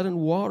blood and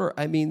water.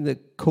 I mean, the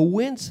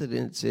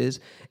coincidences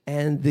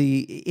and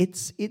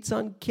it's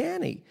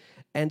uncanny.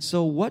 And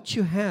so what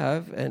you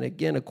have, and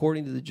again,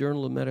 according to the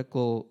Journal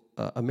of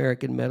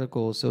American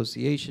Medical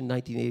Association,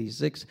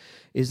 1986,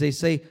 is they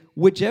say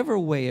whichever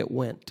way it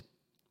went,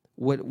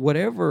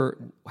 whatever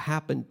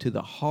happened to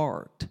the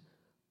heart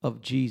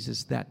of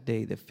Jesus that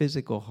day, the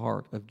physical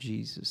heart of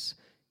Jesus,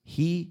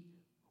 he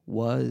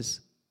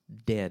was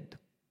dead.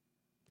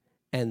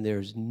 And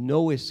there's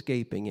no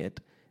escaping it.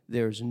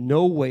 There's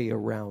no way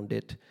around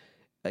it.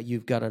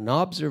 You've got an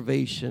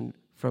observation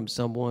from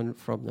someone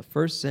from the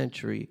first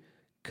century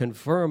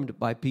confirmed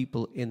by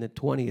people in the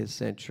 20th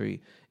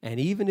century. And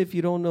even if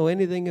you don't know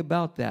anything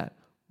about that,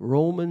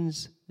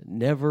 Romans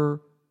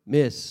never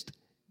missed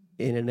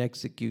in an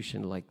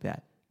execution like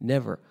that.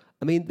 Never.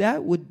 I mean,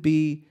 that would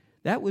be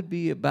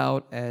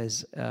about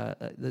as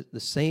the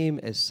same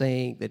as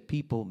saying that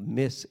people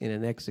miss in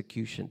an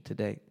execution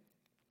today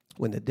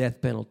when the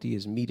death penalty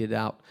is meted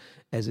out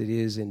as it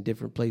is in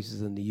different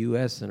places in the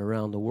U.S. and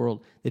around the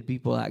world, that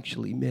people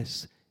actually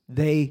miss.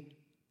 They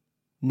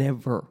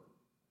never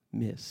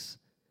miss.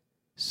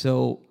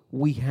 So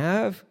we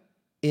have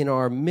in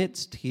our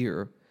midst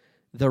here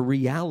the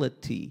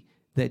reality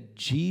that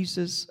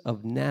Jesus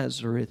of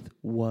Nazareth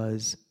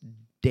was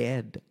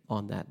dead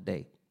on that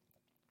day.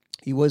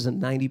 He wasn't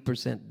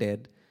 90%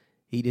 dead.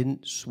 He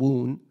didn't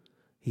swoon.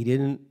 He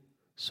didn't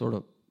sort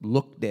of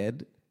look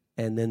dead,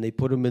 and then they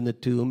put him in the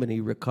tomb and he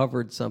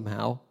recovered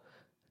somehow.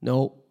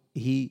 No,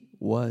 he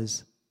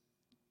was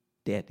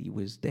dead. He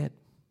was dead.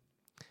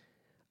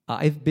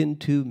 I've been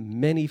to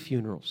many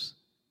funerals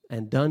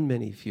and done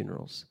many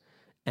funerals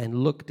and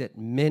looked at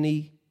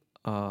many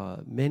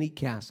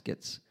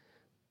caskets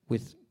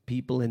with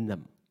people in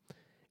them.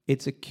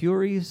 It's a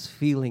curious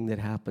feeling that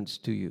happens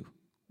to you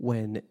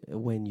when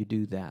you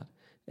do that.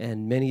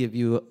 And many of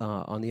you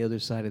on the other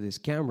side of this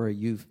camera,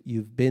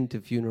 you've been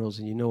to funerals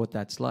and you know what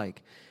that's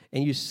like.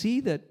 And you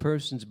see that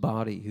person's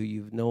body who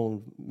you've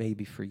known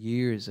maybe for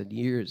years and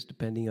years,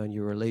 depending on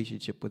your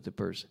relationship with the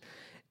person.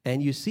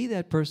 And you see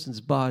that person's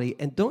body,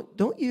 and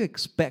don't you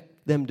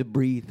expect them to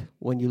breathe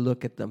when you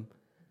look at them?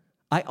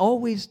 I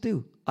always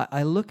do.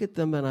 I look at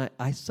them and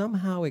I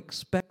somehow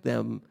expect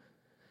them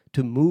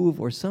to move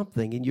or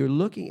something, and you're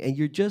looking and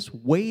you're just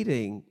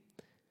waiting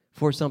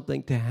for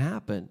something to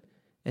happen,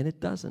 and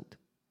it doesn't.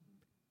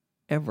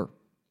 Ever.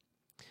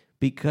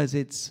 Because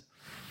it's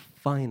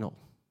final.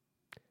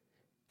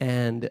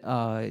 And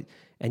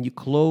you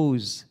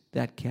close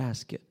that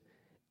casket,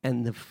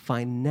 and the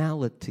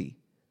finality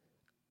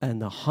and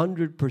the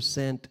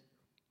 100%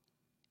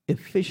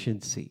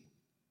 efficiency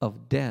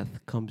of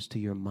death comes to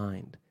your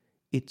mind.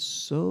 It's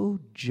so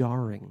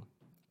jarring.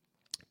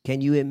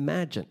 Can you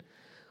imagine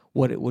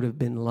what it would have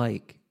been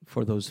like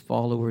for those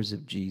followers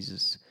of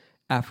Jesus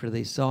after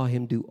they saw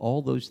him do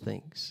all those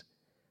things,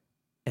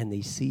 and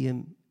they see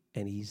him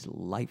and he's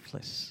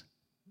lifeless?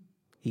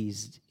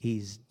 He's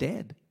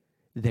dead.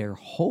 Their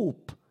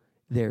hope,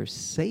 their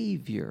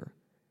Savior,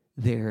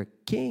 their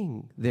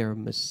King, their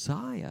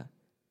Messiah.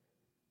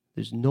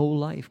 There's no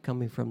life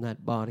coming from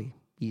that body.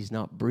 He's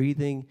not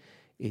breathing.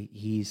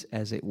 He's,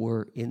 as it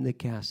were, in the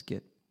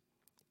casket,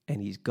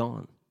 and he's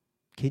gone.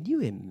 Can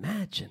you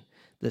imagine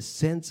the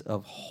sense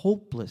of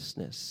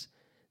hopelessness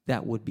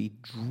that would be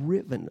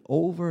driven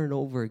over and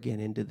over again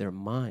into their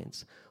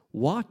minds,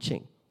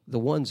 watching the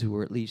ones who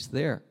were at least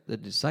there? The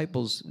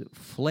disciples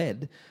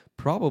fled.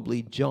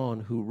 Probably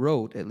John, who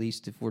wrote, at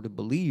least if we're to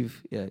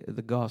believe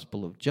the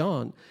Gospel of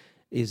John,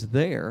 is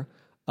there.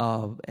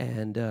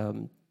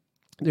 And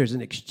there's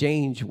an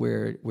exchange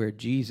where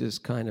Jesus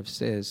kind of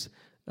says,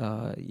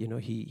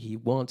 he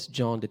wants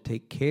John to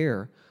take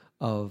care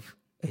of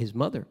his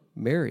mother,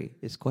 Mary.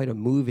 It's quite a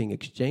moving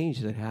exchange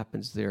that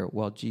happens there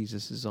while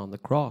Jesus is on the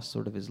cross,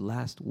 sort of his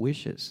last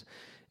wishes.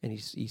 And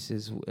he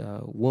says,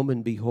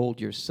 woman, behold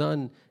your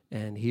son,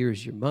 and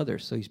here's your mother.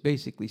 So he's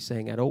basically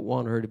saying, I don't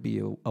want her to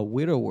be a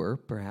widower,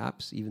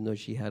 perhaps, even though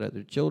she had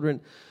other children,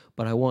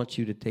 but I want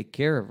you to take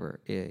care of her,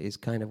 is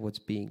kind of what's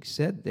being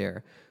said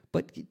there.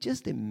 But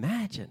just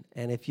imagine,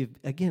 and if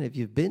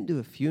you've been to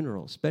a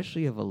funeral,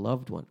 especially of a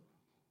loved one,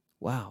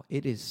 wow,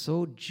 it is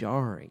so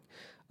jarring.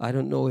 I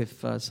don't know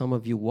if some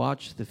of you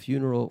watched the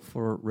funeral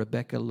for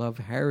Rebecca Love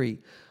Harry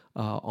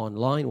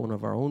online. One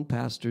of our own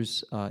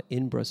pastors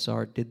in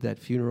Brassard did that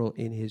funeral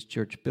in his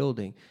church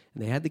building,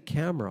 and they had the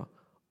camera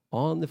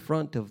on the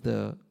front of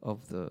the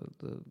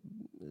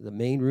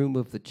main room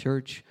of the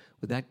church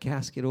with that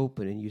casket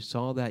open, and you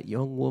saw that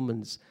young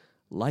woman's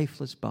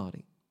lifeless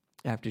body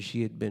after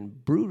she had been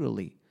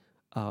brutally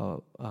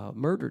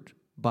murdered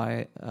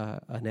by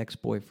an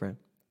ex-boyfriend.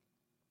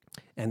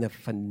 And the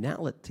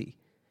finality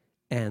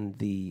and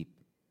the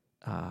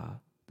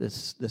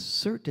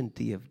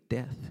certainty of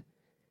death,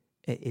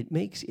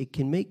 it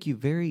can make you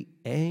very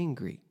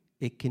angry.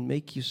 It can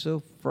make you so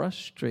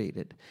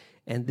frustrated.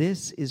 And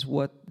this is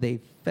what they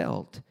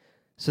felt.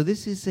 So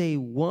this is a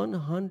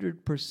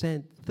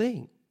 100%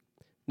 thing.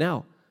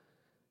 Now,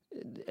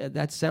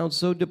 that sounds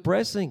so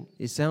depressing.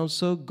 It sounds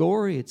so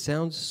gory. It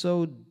sounds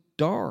so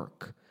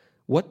dark.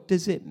 What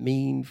does it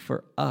mean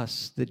for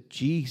us that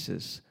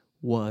Jesus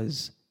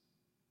was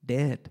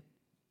dead?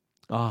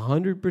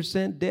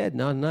 100% dead,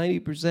 not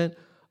 90%,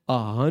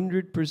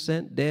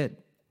 100% dead.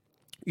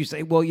 You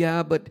say, well,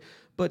 yeah, but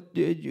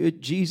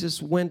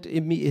Jesus went, he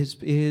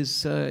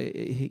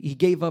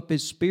gave up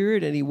his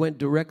spirit and he went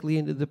directly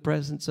into the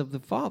presence of the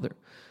Father.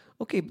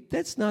 Okay, but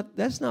that's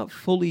not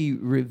fully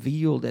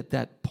revealed at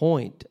that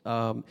point.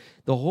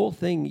 The whole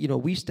thing,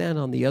 we stand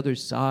on the other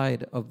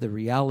side of the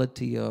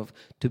reality of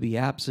to be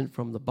absent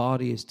from the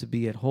body is to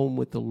be at home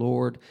with the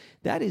Lord.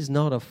 That is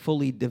not a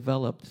fully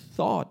developed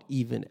thought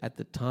even at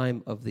the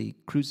time of the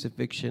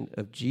crucifixion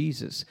of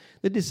Jesus.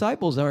 The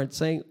disciples aren't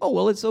saying, oh,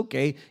 well, it's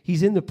okay.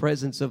 He's in the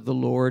presence of the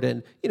Lord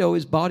and,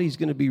 his body's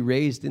going to be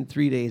raised in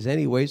 3 days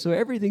anyway, so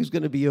everything's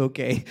going to be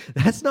okay.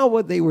 That's not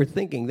what they were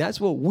thinking. That's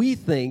what we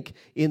think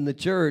in the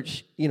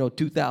church,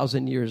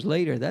 2,000 years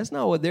later. That's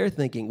not what they're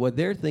thinking. What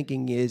they're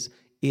thinking is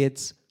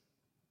it's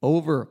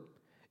over.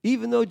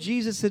 Even though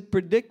Jesus had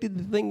predicted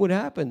the thing would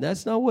happen,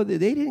 that's not what they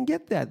didn't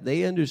get that.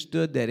 They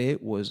understood that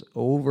it was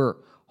over.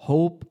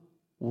 Hope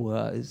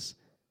was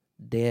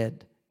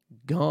dead,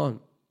 gone.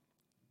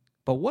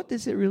 But what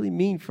does it really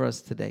mean for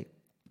us today?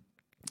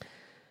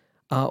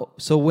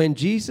 So when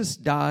Jesus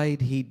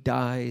died, he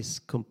dies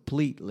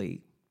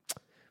completely.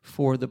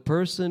 For the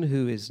person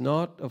who is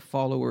not a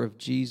follower of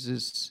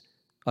Jesus,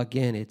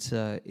 again, it's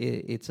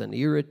an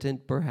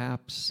irritant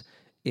perhaps.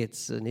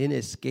 It's an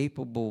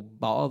inescapable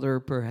bother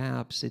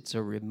perhaps. It's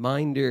a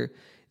reminder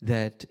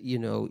that,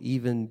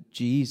 even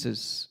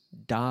Jesus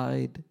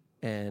died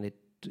and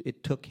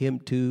it took him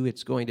too.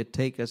 It's going to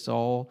take us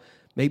all.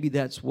 Maybe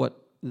that's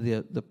what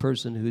the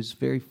person who's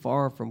very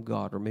far from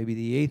God or maybe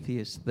the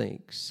atheist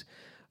thinks.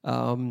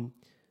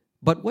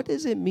 But what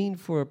does it mean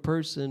for a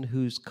person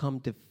who's come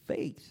to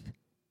faith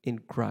in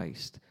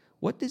Christ?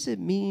 What does it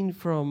mean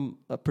from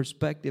a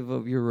perspective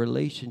of your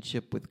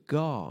relationship with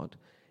God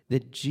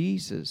that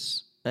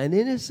Jesus, an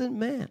innocent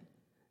man,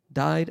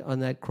 died on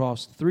that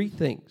cross? 3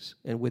 things.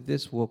 And with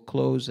this, we'll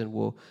close and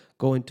we'll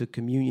go into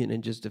communion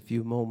in just a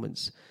few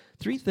moments.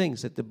 3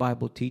 things that the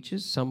Bible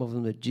teaches, some of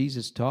them that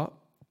Jesus taught.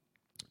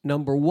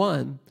 Number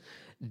 1,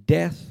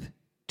 death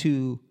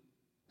to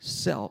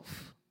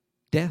self.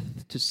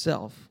 Death to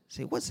self.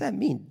 Say, what's that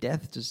mean,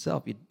 death to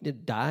self? You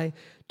die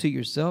to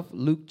yourself.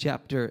 Luke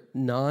chapter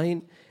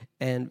 9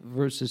 and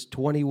verses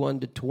 21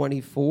 to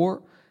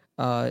 24.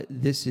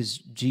 This is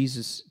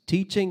Jesus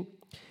teaching.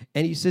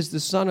 And he says, the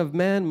Son of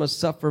Man must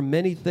suffer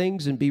many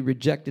things and be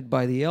rejected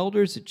by the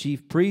elders, the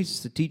chief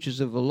priests, the teachers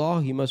of the law.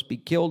 He must be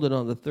killed and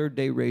on the 3rd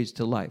day raised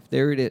to life.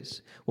 There it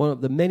is. One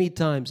of the many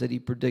times that he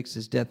predicts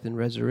his death and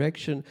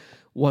resurrection.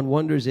 One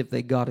wonders if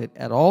they got it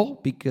at all,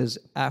 because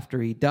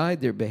after he died,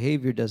 their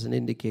behavior doesn't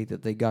indicate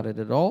that they got it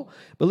at all.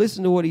 But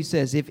listen to what he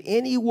says. If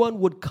anyone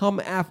would come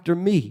after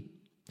me,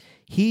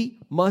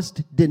 he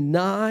must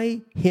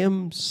deny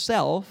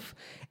himself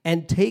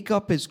and take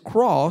up his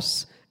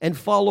cross and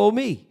follow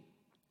me.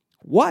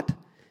 What?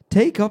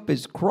 Take up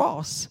his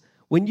cross?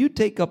 When you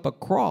take up a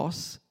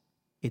cross,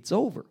 it's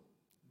over.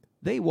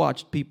 They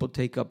watched people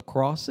take up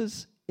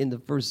crosses in the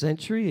first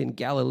century in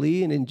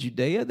Galilee and in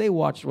Judea. They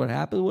watched what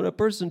happened when a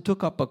person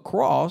took up a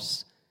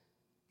cross.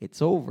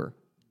 It's over.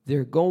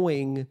 They're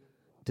going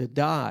to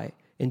die.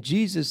 And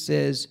Jesus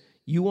says,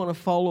 you want to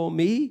follow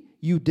me?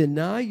 You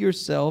deny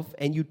yourself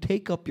and you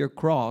take up your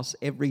cross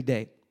every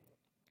day.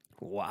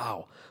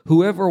 Wow.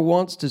 Whoever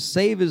wants to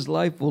save his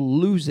life will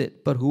lose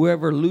it, but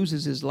whoever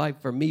loses his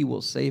life for me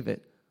will save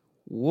it.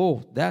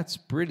 Whoa, that's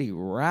pretty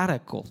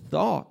radical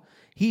thought.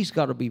 He's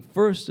got to be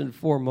first and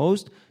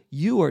foremost.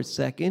 You are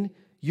second.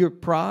 Your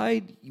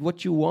pride,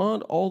 what you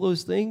want, all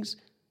those things,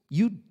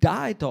 you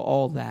die to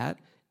all that,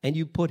 and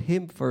you put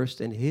him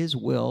first and his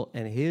will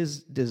and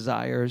his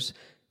desires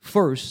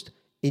first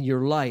in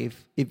your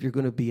life if you're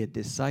going to be a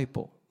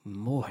disciple.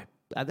 Boy,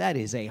 that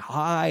is a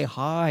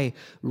high,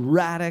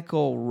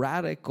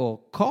 radical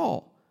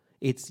call.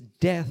 It's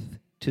death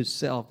to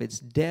self. It's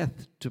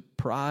death to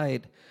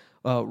pride.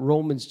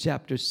 Romans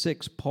chapter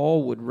 6,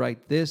 Paul would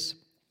write this.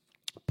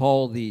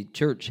 Paul, the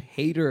church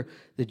hater,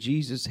 the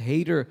Jesus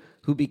hater,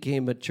 who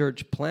became a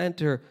church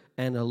planter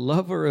and a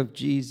lover of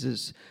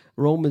Jesus.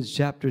 Romans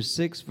chapter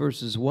 6,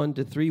 verses 1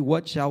 to 3.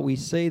 What shall we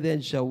say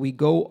then? Shall we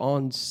go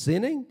on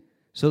sinning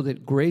so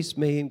that grace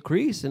may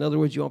increase? In other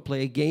words, you want to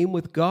play a game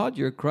with God?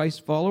 You're a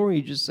Christ follower. And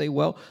you just say,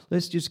 well,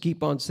 let's just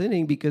keep on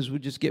sinning because we'll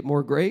just get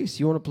more grace.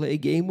 You want to play a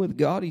game with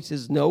God? He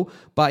says, no,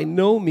 by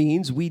no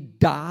means. We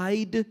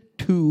died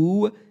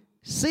to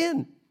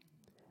sin.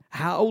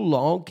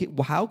 How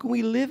can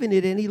we live in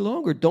it any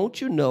longer?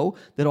 Don't you know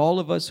that all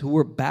of us who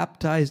were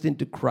baptized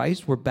into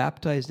Christ were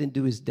baptized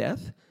into his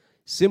death,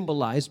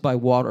 symbolized by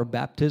water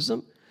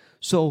baptism?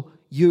 So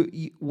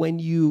when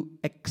you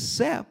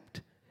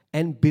accept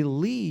and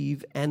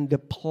believe and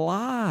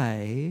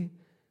apply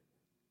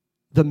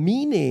the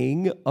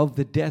meaning of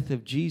the death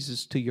of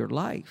Jesus to your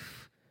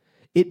life,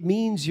 it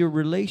means your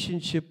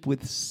relationship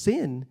with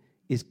sin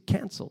is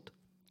canceled.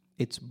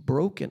 It's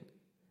broken.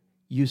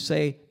 You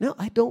say, no,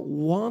 I don't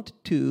want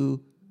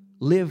to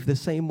live the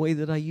same way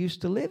that I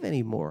used to live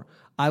anymore.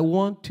 I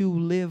want to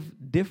live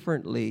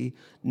differently,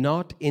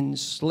 not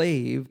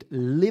enslaved,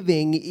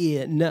 living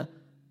in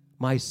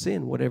my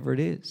sin, whatever it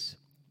is.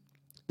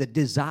 The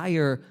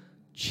desire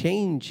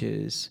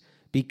changes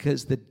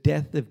because the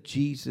death of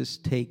Jesus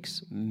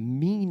takes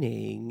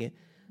meaning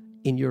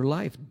in your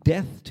life.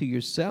 Death to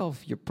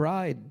yourself, your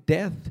pride,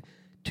 death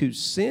to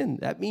sin.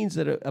 That means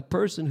that a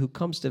person who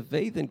comes to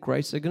faith in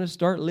Christ, they're going to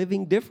start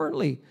living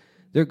differently.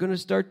 They're going to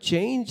start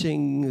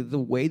changing the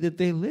way that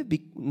they live,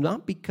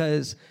 not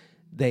because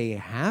they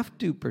have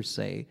to per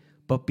se,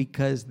 but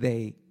because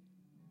they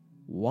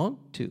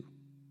want to.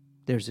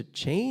 There's a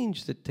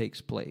change that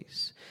takes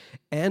place.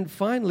 And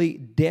finally,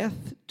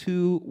 death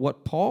to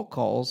what Paul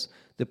calls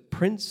the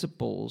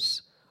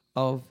principles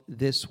of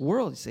this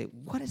world. You say,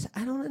 what is,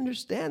 I don't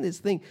understand this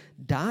thing.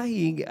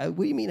 Dying, what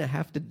do you mean I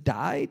have to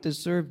die to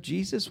serve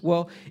Jesus?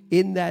 Well,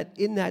 in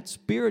that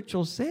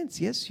spiritual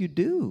sense, yes, you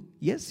do.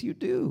 Yes, you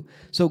do.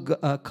 So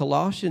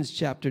Colossians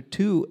chapter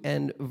 2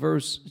 and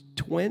verse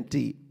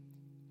 20,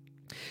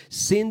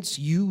 since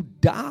you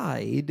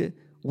died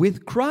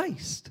with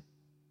Christ.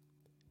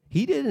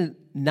 He didn't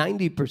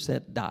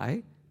 90%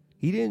 die.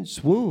 He didn't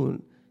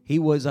swoon. He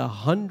was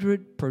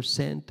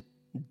 100%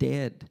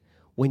 dead.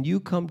 When you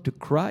come to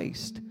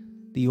Christ,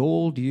 the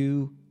old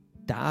you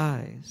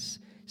dies.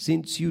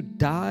 Since you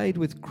died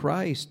with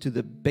Christ to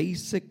the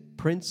basic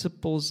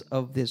principles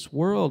of this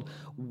world,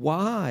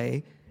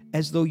 why,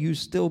 as though you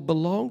still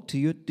belong to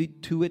it,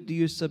 do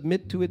you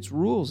submit to its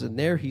rules? And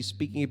there he's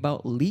speaking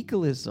about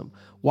legalism.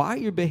 Why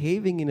you're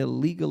behaving in a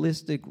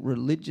legalistic,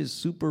 religious,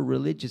 super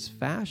religious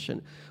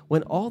fashion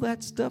when all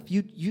that stuff,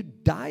 you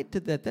died to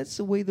that. That's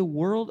the way the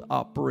world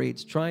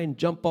operates. Try and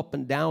jump up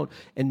and down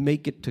and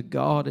make it to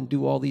God and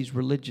do all these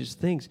religious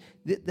things.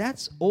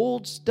 That's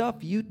old stuff.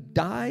 You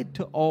died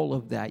to all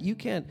of that. You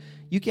can't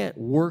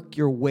work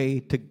your way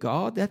to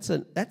God. That's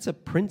a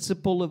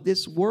principle of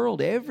this world.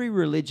 Every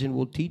religion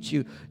will teach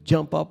you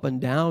jump up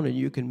and down and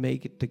you can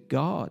make it to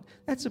God.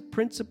 That's a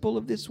principle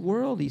of this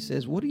world. He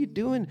says, what are you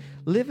doing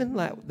living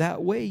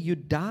that way? You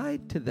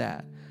died to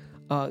that.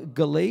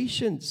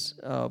 Galatians,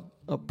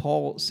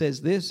 Paul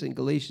says this in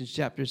Galatians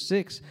chapter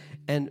 6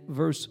 and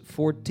verse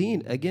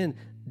 14. Again,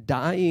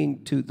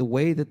 dying to the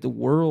way that the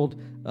world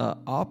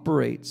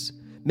operates.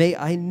 May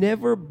I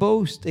never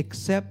boast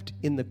except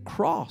in the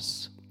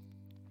cross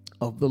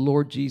of the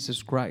Lord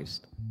Jesus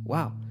Christ.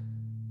 Wow.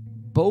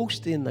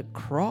 Boast in the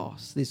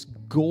cross, this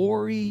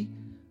gory,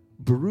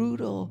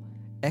 brutal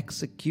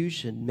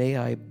execution. May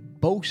I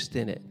boast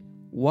in it.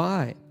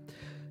 Why?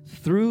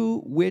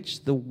 Through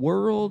which the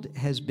world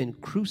has been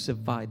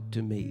crucified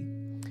to me,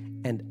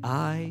 and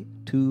I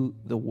to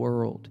the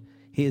world.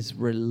 His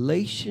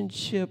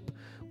relationship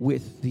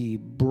with the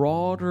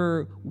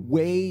broader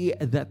way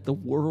that the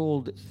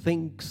world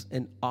thinks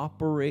and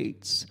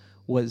operates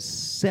was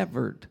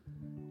severed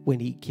when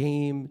he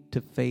came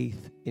to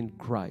faith in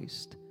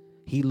Christ.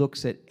 He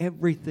looks at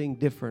everything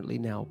differently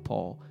now,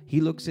 Paul.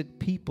 He looks at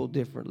people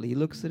differently. He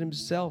looks at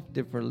himself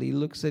differently. He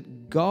looks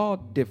at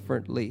God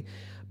differently,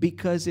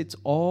 because it's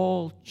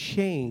all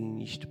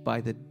changed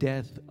by the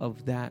death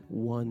of that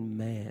one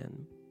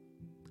man.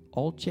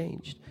 All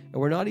changed.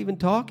 And we're not even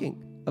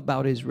talking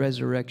about his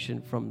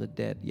resurrection from the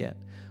dead yet.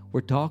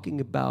 We're talking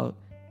about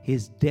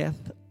his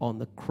death on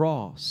the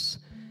cross.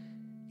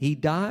 He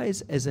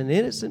dies as an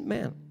innocent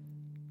man,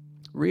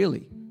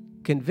 really,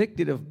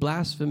 convicted of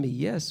blasphemy,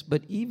 yes,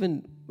 but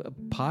even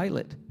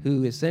Pilate,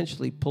 who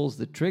essentially pulls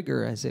the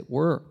trigger, as it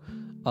were,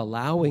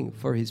 allowing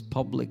for his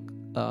public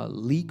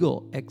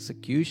legal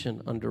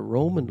execution under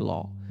Roman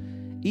law.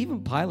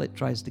 Even Pilate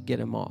tries to get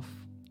him off,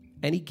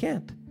 and he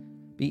can't.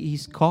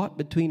 He's caught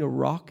between a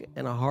rock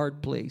and a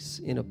hard place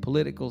in a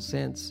political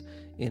sense,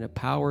 in a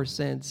power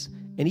sense,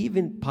 and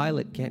even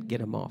Pilate can't get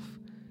him off.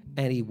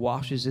 And he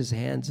washes his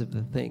hands of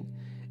the thing,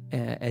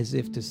 as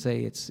if to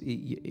say,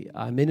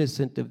 I'm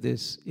innocent of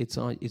this.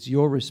 It's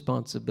your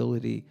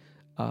responsibility.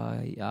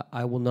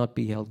 I will not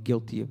be held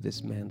guilty of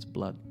this man's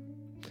blood.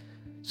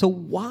 So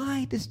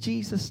why does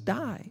Jesus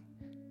die?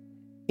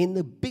 In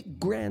the big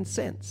grand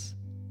sense,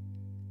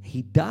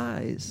 he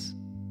dies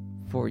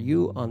for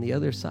you on the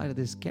other side of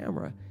this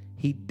camera.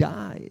 He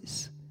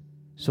dies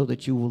so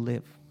that you will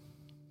live.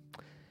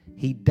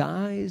 He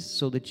dies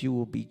so that you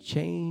will be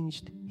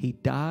changed. He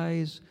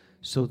dies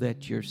so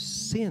that your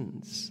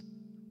sins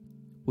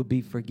would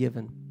be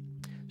forgiven,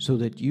 so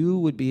that you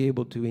would be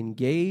able to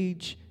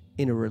engage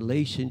in a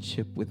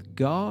relationship with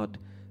God,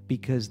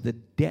 because the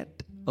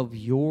debt of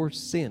your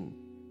sin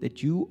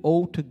that you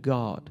owe to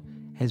God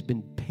has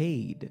been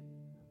paid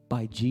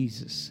by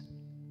Jesus,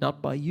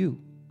 not by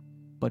you,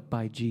 but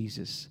by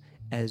Jesus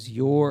as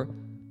your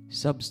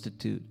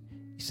substitute.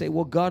 You say,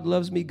 well, God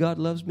loves me, God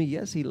loves me.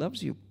 Yes, he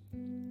loves you.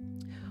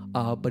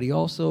 But he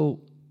also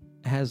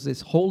has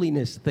this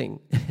holiness thing.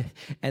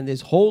 And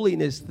this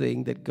holiness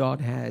thing that God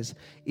has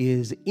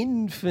is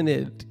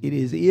infinite. It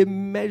is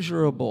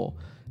immeasurable.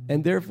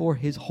 And therefore,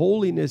 his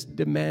holiness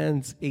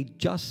demands a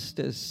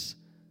justice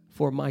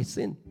for my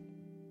sin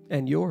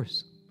and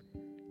yours.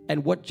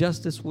 And what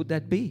justice would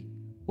that be?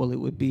 Well, it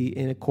would be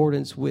in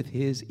accordance with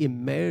his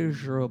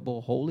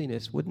immeasurable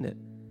holiness, wouldn't it?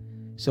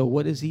 So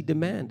what does he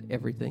demand?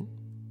 Everything.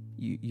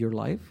 Your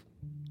life.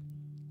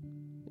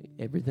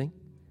 Everything.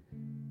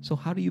 So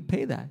how do you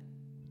pay that?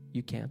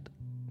 You can't.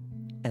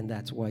 And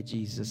that's why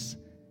Jesus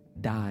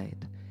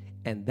died.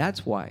 And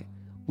that's why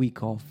we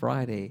call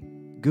Friday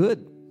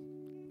Good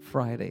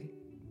Friday.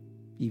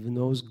 Even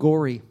though it's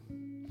gory.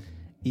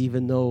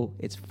 Even though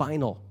it's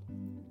final.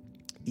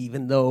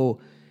 Even though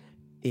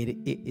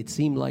it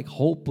seemed like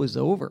hope was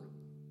over.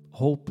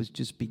 Hope was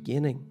just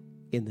beginning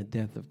in the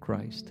death of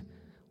Christ.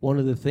 One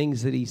of the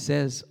things that he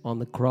says on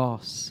the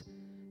cross,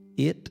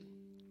 it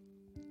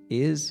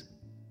is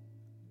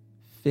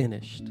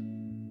finished.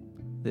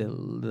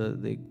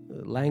 The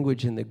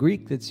language in the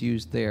Greek that's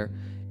used there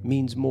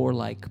means more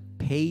like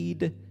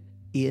paid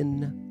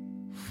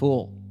in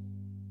full.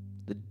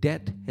 The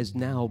debt has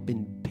now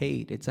been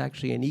paid. It's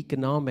actually an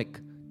economic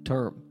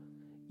term.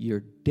 Your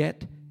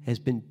debt has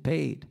been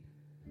paid.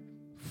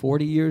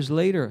 40 years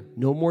later,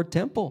 no more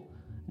temple,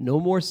 no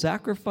more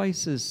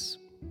sacrifices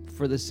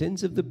for the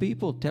sins of the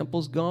people.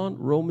 Temple's gone.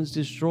 Romans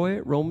destroy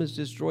it. Romans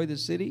destroy the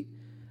city.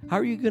 How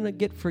are you going to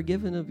get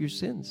forgiven of your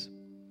sins?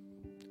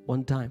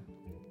 One time.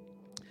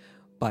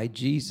 By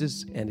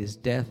Jesus and his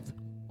death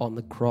on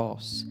the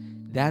cross.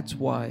 That's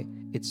why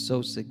it's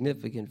so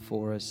significant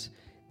for us.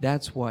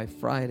 That's why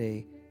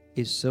Friday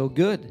is so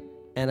good.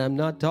 And I'm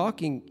not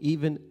talking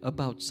even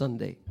about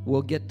Sunday.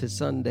 We'll get to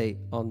Sunday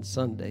on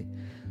Sunday.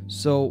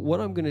 So what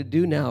I'm going to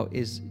do now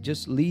is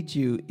just lead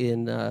you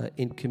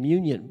in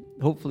communion.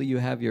 Hopefully you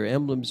have your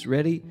emblems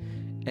ready,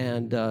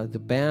 and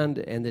the band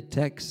and the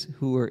techs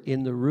who are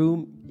in the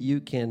room, you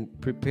can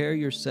prepare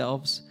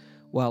yourselves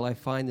while I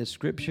find the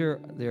scripture.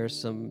 There are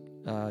some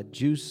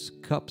juice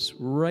cups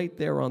right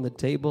there on the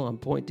table. I'm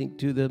pointing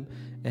to them,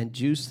 and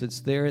juice that's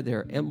there. There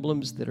are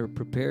emblems that are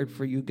prepared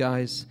for you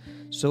guys.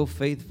 So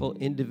faithful,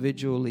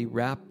 individually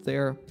wrapped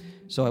there.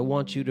 So I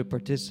want you to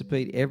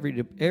participate,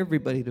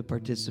 everybody to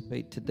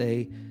participate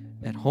today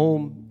at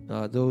home.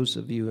 Those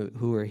of you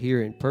who are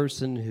here in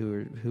person,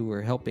 who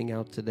are helping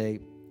out today.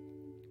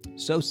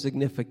 So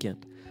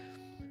significant.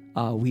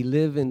 We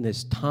live in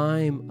this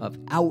time of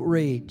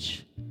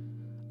outrage.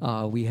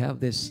 We have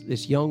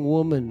this young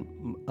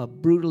woman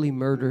brutally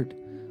murdered.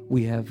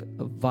 We have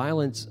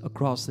violence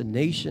across the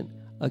nation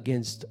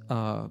against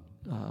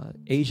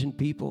Asian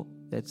people.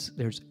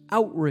 There's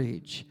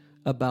outrage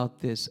about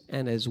this,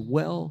 and as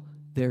well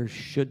there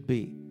should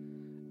be.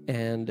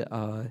 And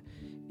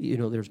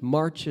there's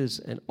marches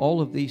and all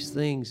of these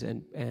things,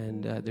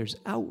 and there's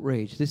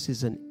outrage. This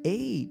is an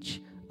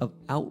age of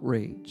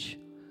outrage.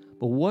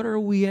 But what are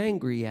we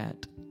angry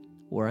at?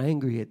 We're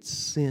angry at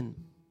sin.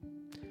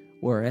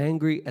 We're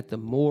angry at the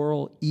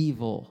moral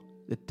evil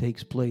that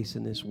takes place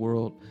in this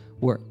world.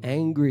 We're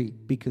angry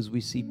because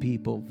we see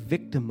people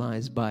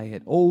victimized by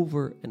it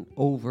over and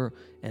over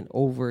and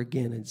over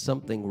again, and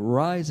something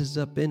rises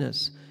up in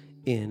us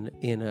in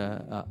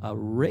a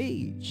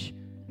rage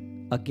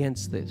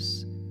against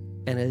this.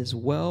 And as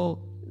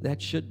well,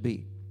 that should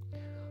be.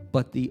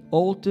 But the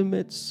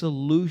ultimate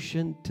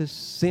solution to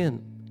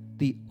sin,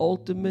 the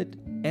ultimate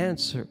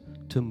answer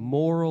to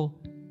moral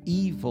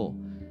evil,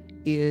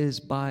 is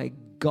by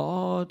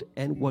God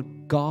and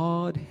what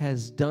God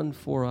has done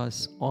for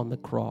us on the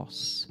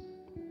cross.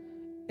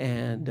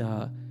 And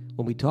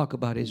when we talk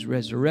about his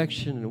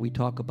resurrection and we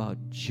talk about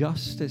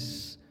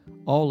justice,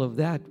 all of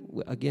that,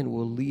 again,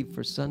 we'll leave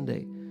for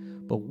Sunday.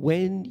 But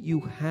when you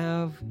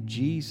have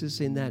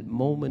Jesus in that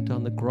moment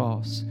on the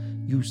cross,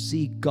 you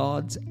see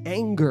God's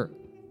anger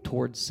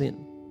towards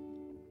sin.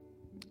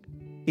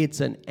 It's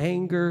an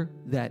anger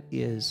that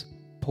is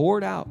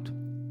poured out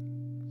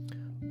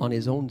on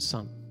his own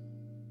Son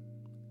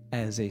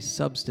as a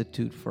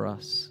substitute for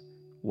us.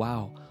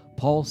 Wow.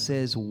 Paul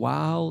says,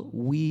 while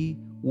we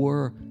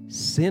were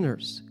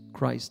sinners,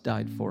 Christ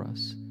died for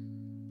us.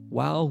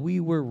 While we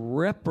were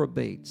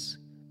reprobates,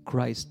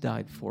 Christ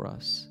died for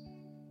us.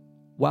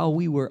 While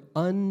we were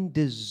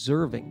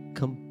undeserving,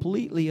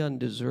 completely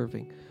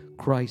undeserving,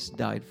 Christ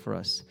died for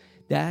us.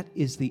 That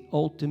is the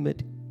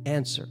ultimate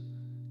answer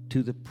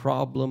to the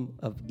problem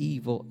of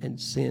evil and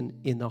sin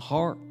in the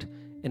heart.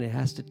 And it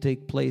has to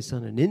take place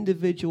on an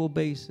individual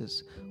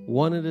basis,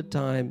 one at a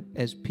time,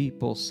 as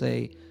people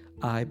say,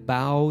 I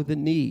bow the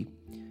knee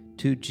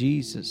to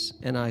Jesus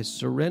and I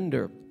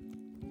surrender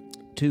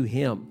to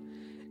him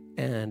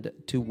and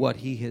to what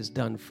he has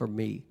done for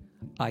me.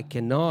 I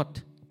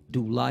cannot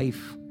do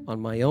life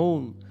on my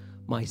own.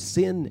 My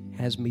sin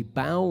has me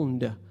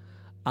bound.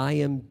 I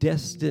am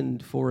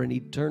destined for an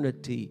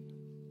eternity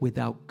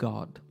without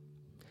God.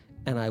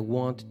 And I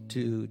want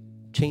to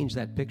change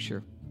that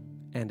picture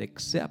and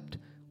accept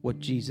what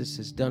Jesus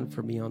has done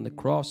for me on the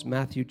cross.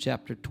 Matthew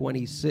chapter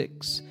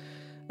 26,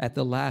 at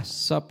the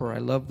Last Supper, I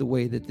love the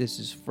way that this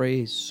is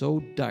phrased, so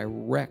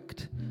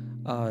direct.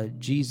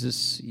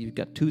 Jesus, you've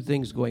got two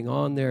things going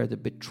on there. The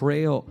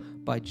betrayal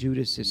by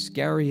Judas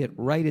Iscariot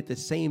right at the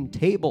same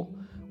table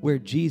where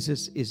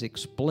Jesus is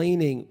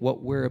explaining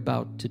what we're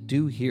about to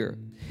do here.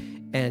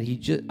 And he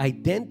just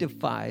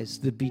identifies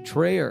the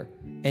betrayer.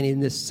 And in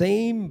the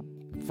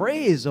same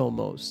phrase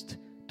almost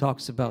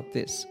talks about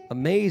this.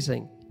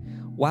 Amazing.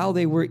 While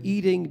they were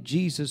eating,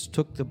 Jesus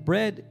took the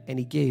bread and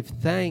he gave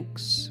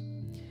thanks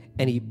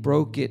and he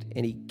broke it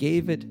and he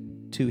gave it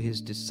to his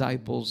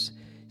disciples,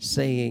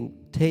 saying,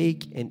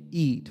 take and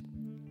eat.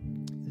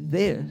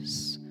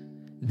 This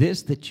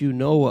that you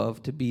know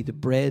of to be the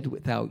bread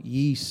without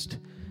yeast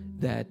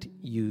that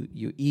you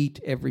eat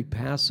every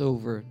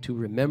Passover to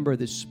remember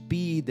the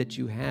speed that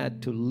you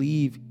had to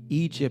leave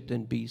Egypt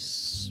and be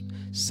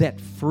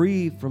set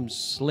free from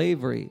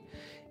slavery.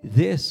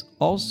 This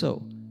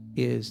also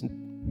is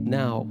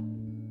now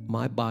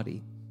my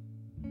body,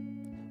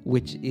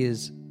 which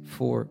is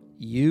for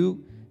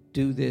you.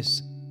 Do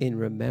this in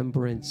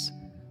remembrance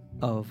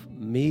of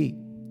me.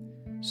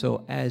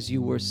 So as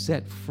you were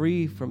set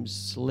free from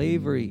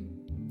slavery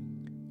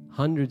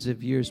hundreds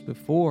of years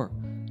before,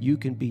 you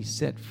can be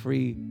set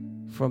free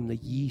from the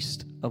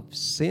yeast of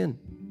sin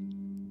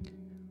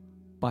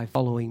by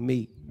following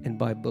me and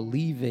by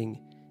believing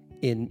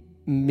in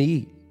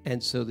me.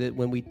 And so that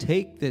when we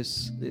take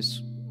this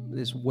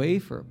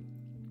wafer,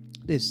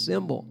 this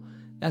symbol,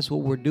 that's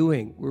what we're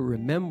doing. We're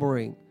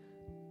remembering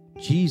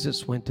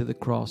Jesus went to the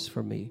cross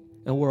for me.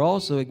 And we're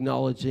also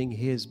acknowledging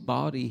his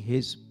body,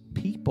 his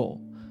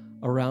people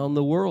around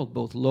the world,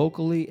 both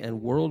locally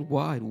and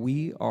worldwide.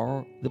 We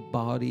are the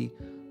body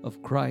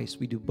of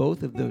Christ. We do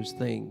both of those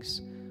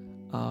things.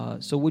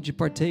 So would you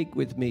partake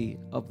with me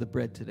of the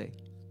bread today?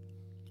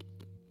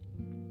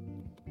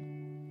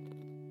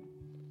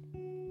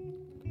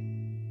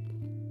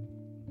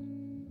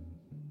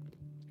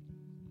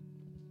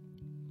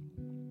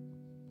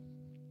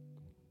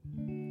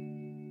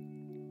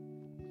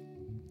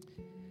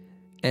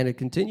 And it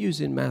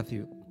continues in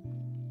Matthew.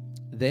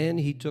 Then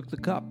he took the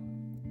cup.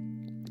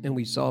 And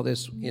we saw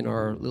this in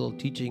our little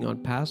teaching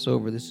on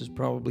Passover. This is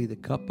probably the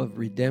cup of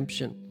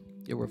redemption.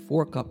 There were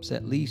 4 cups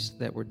at least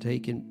that were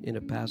taken in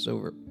a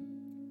Passover.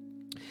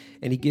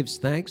 And he gives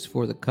thanks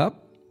for the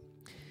cup.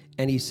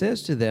 And he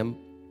says to them,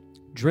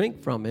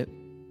 drink from it,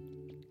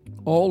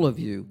 all of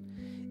you.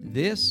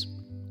 This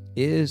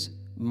is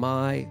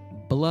my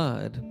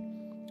blood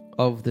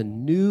of the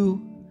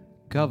new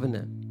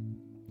covenant.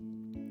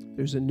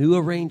 There's a new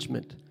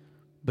arrangement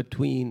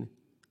between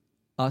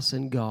us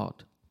and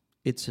God.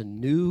 It's a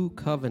new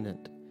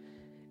covenant.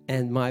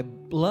 And my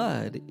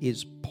blood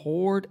is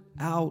poured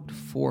out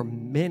for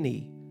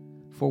many.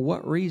 For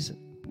what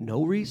reason?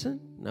 No reason?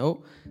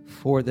 No.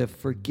 For the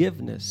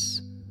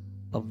forgiveness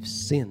of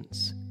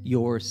sins.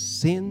 Your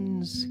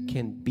sins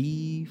can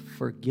be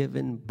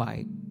forgiven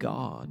by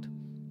God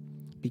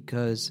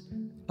because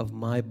of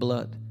my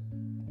blood.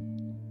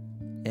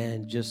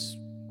 And just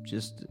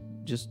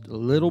a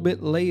little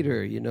bit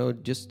later,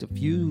 just a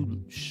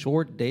few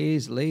short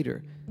days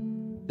later,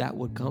 that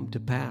would come to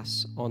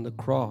pass on the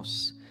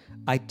cross.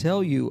 I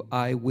tell you,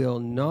 I will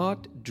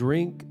not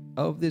drink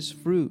of this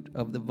fruit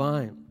of the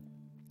vine.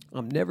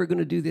 I'm never going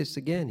to do this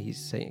again, he's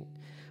saying,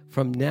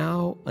 from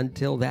now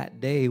until that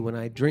day when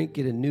I drink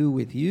it anew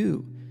with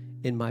you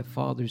in my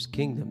Father's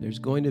kingdom. There's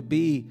going to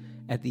be,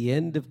 at the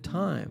end of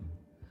time,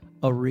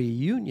 a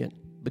reunion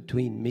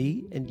between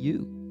me and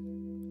you.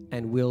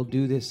 And we'll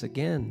do this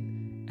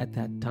again at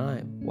that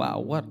time. Wow,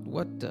 what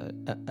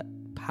a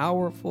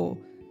powerful,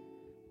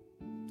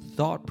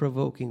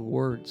 thought-provoking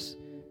words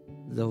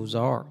those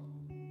are.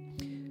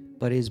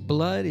 But his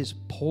blood is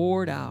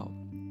poured out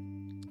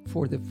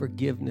for the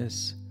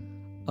forgiveness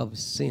of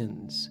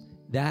sins.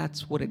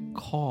 That's what it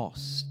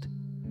cost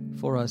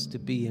for us to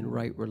be in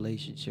right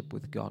relationship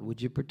with God.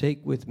 Would you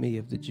partake with me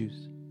of the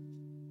juice?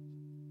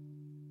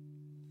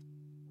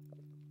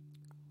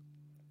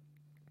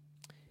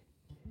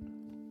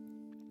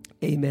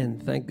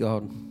 Amen. Thank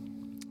God.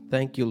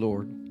 Thank you,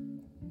 Lord.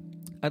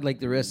 I'd like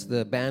the rest of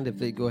the band, if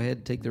they go ahead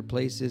and take their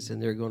places,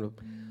 and they're going to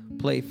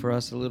play for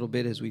us a little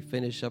bit as we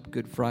finish up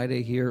Good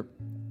Friday here.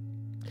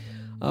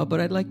 But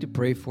I'd like to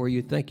pray for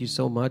you. Thank you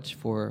so much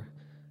for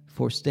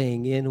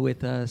staying in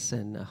with us,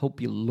 and I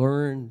hope you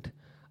learned.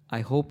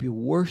 I hope you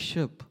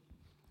worship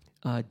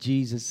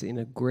Jesus in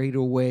a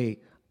greater way,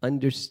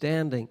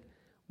 understanding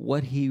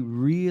what he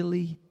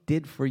really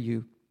did for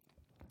you.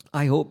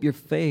 I hope your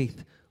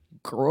faith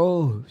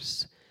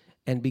grows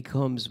and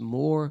becomes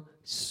more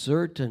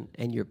certain,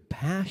 and your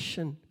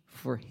passion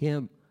for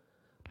him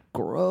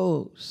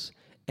grows,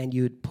 and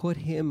you'd put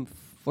him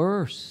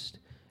first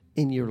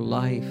in your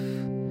life.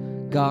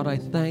 God, I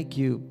thank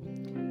you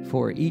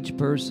for each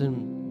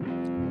person,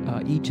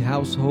 each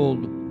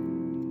household.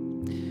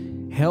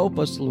 Help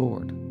us,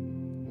 Lord,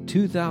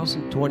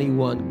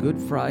 2021, Good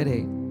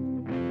Friday,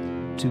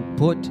 to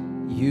put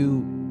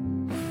you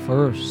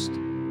first,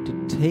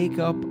 to take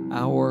up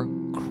our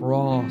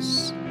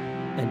cross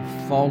and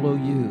follow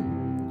you.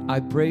 I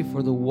pray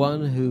for the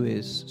one who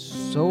is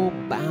so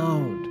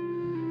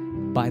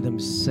bound by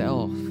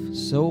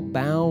themselves, so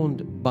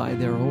bound by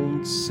their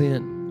own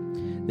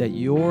sin, that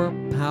your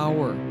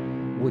power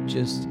would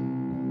just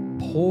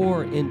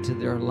pour into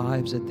their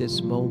lives at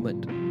this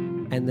moment,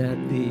 and that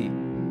the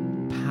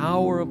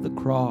power of the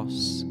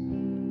cross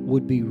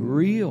would be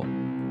real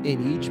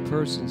in each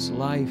person's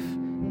life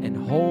and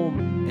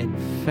home and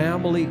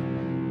family.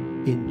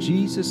 In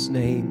Jesus'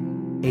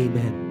 name,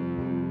 amen.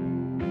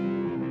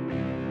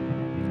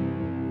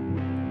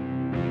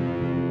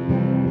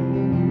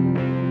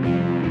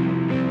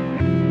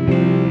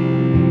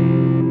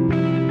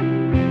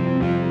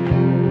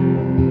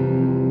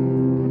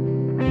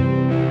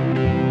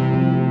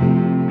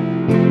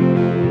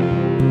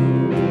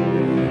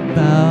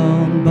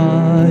 Bound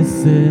by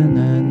sin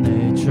and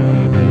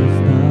nature's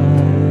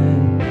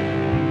night,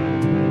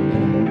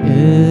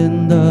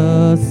 in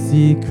the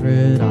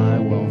secret I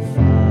will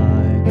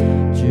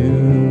find you,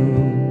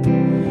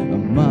 a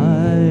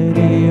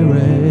mighty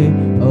ray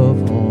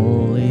of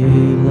holy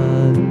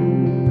light.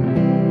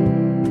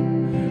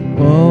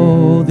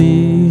 Oh,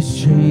 these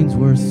chains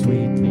were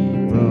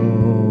sweetly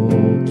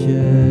broken,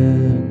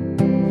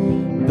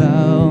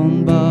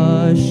 bound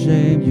by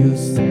shame you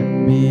set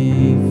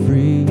me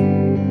free.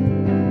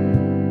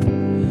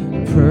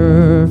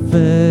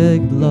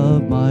 Perfect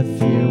love, my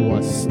fear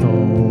was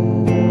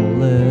stolen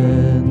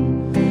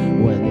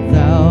when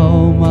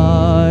thou,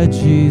 my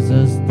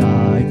Jesus,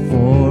 died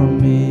for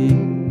me.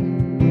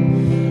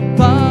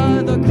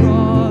 By the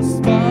cross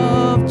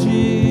of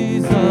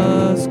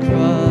Jesus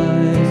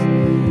Christ,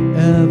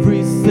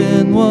 every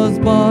sin was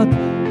bought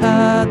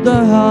at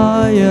the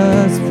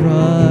highest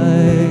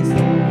price.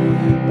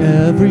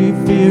 Every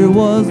fear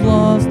was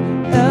lost,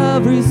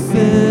 every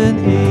sin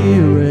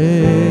erased.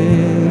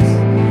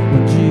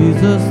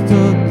 Jesus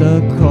took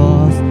the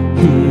cross,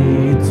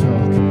 he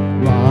took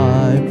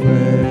my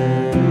place.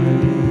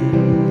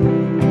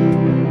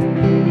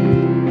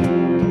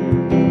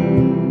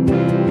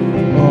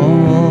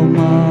 All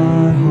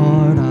my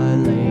heart I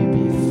lay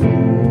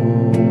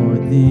before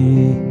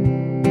thee,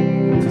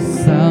 to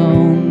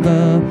sound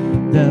the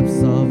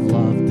depths of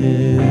love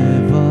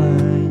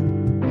divine.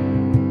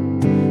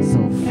 So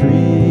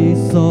free,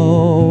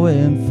 so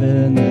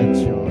infinite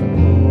your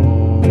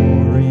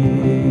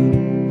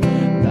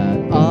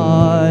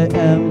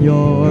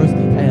yours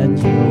and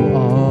you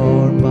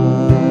are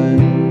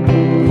mine.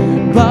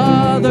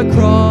 By the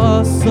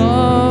cross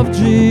of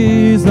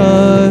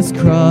Jesus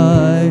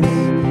Christ,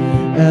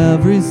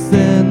 every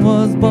sin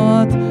was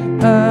bought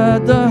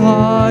at the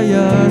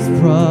highest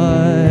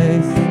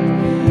price.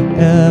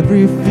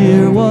 Every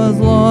fear was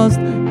lost,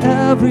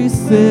 every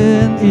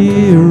sin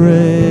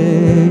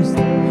erased.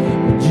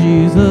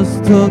 Jesus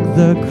took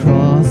the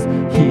cross,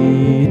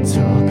 he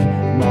took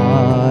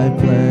my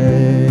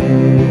place.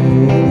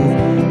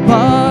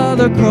 By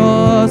the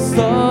cross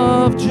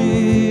of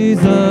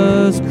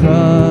Jesus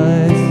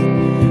Christ,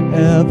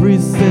 every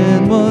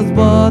sin was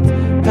bought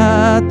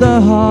at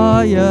the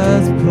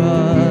highest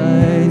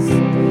price.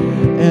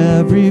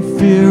 Every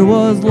fear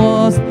was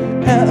lost,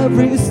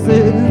 every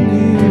sin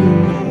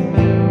erased.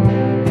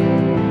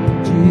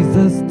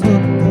 Jesus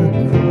took the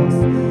cross,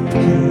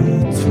 he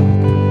took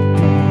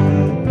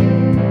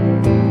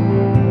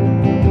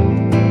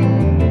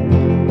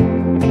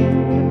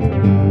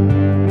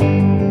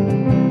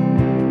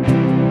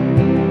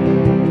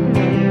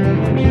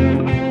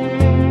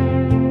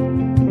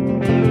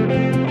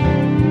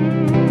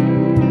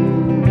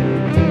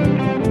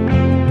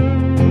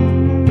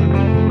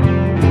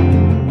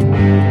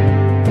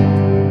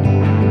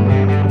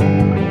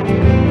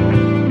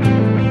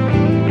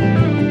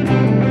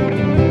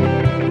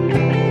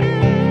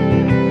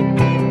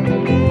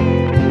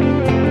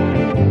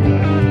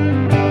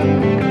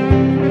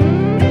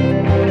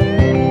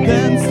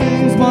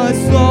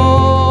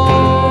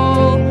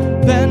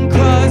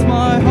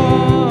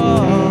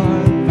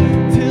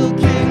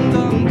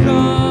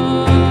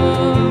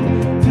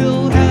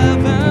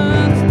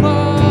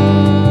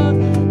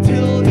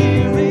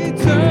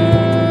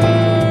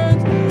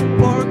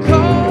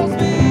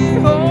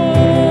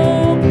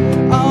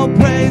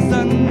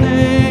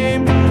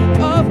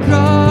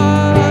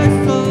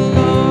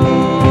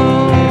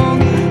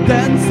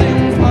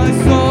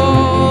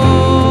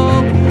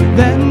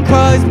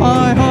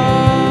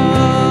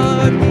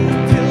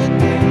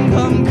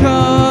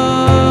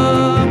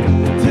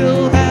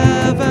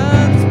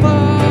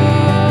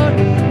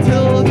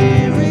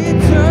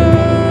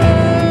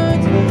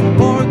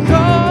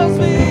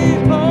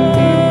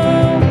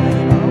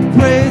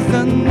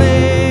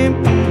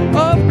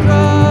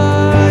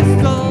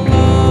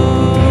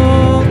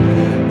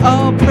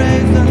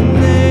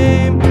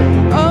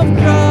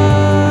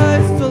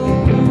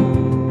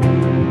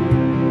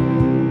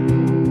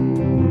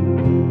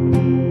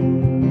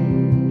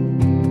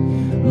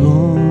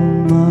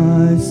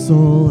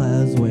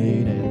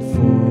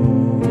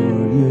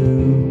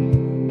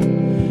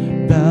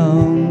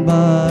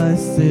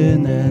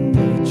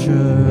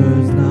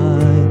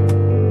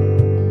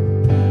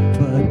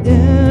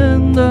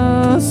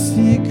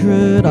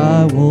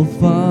will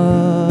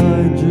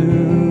find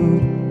you,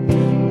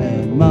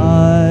 and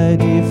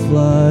mighty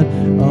flood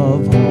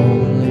of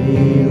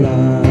holy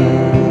light.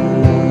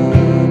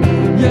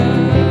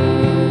 Yeah,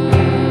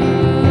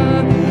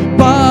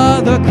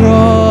 by the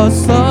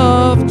cross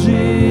of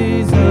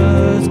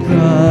Jesus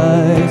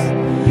Christ,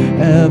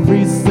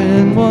 every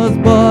sin was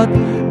bought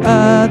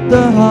at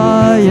the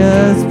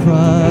highest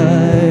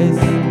price.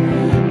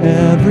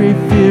 Every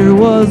fear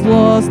was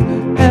lost,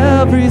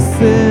 every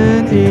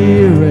sin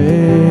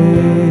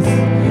erased.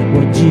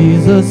 When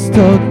Jesus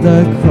took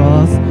the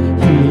cross,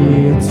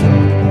 He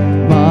took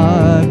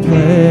my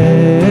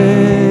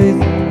place.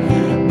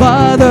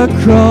 By the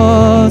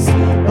cross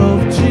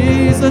of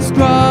Jesus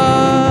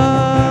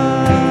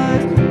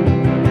Christ,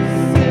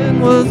 sin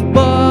was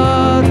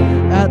bought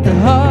at the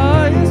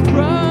highest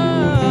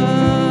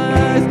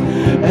price.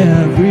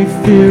 Every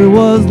fear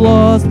was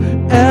lost,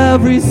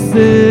 every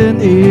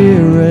sin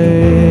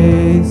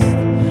erased.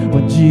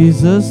 When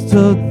Jesus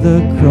took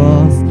the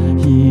cross,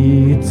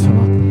 He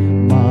took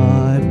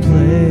my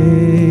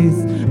place.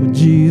 When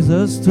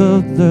Jesus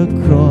took the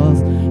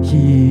cross,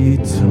 He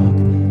took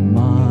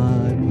my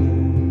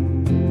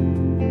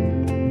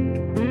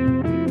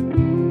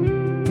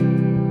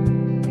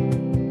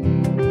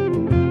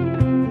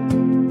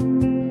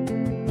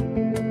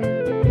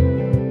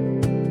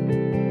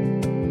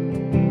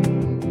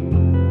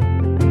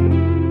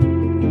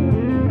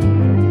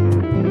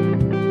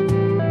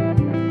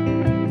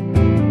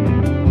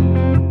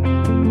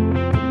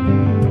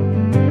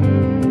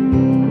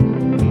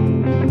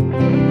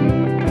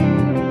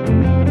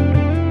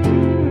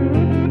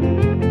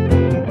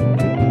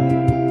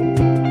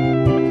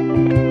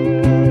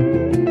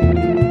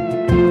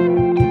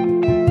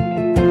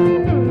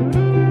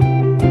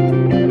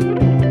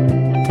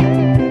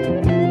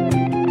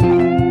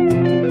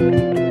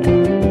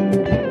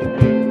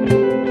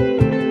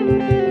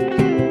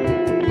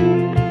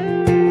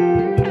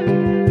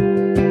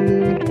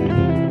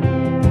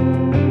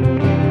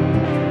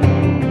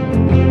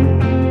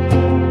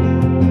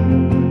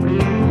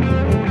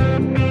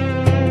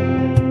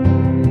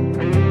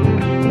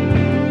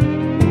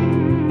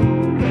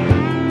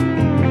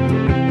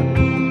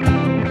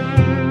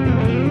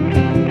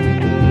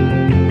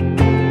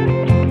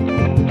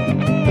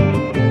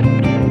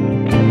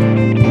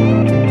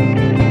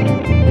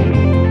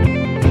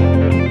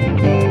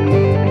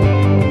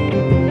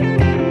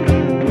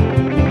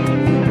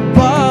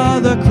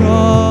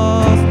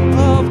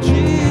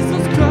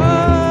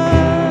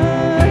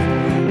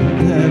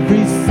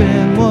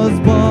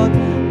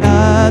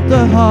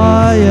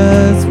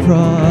highest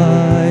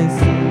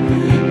price.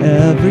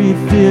 Every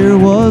fear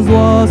was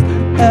lost,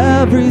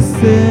 every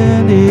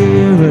sin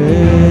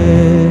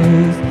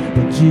erased.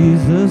 When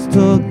Jesus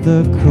took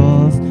the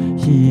cross,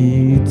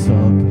 He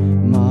took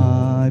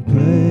my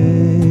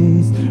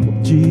place.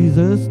 When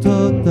Jesus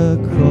took the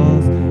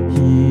cross,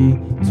 He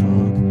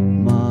took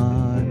my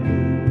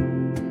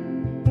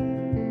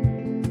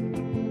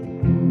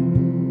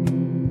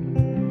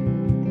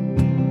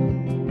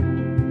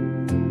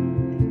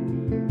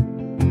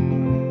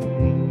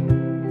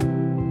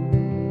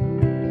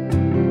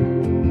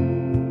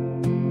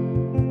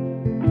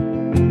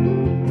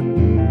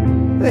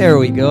There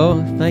we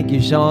go. Thank you,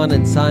 Sean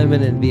and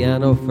Simon and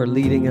Viano, for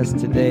leading us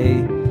today.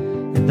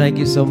 And thank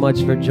you so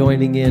much for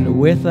joining in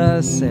with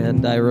us.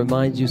 And I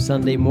remind you,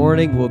 Sunday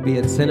morning we'll be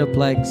at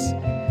Cineplex.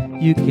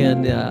 You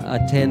can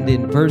attend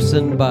in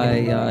person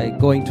by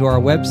going to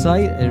our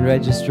website and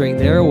registering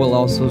there. We'll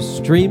also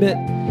stream it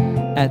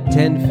at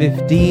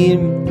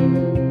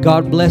 10:15.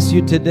 God bless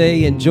you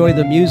today. Enjoy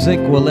the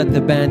music. We'll let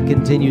the band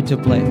continue to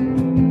play.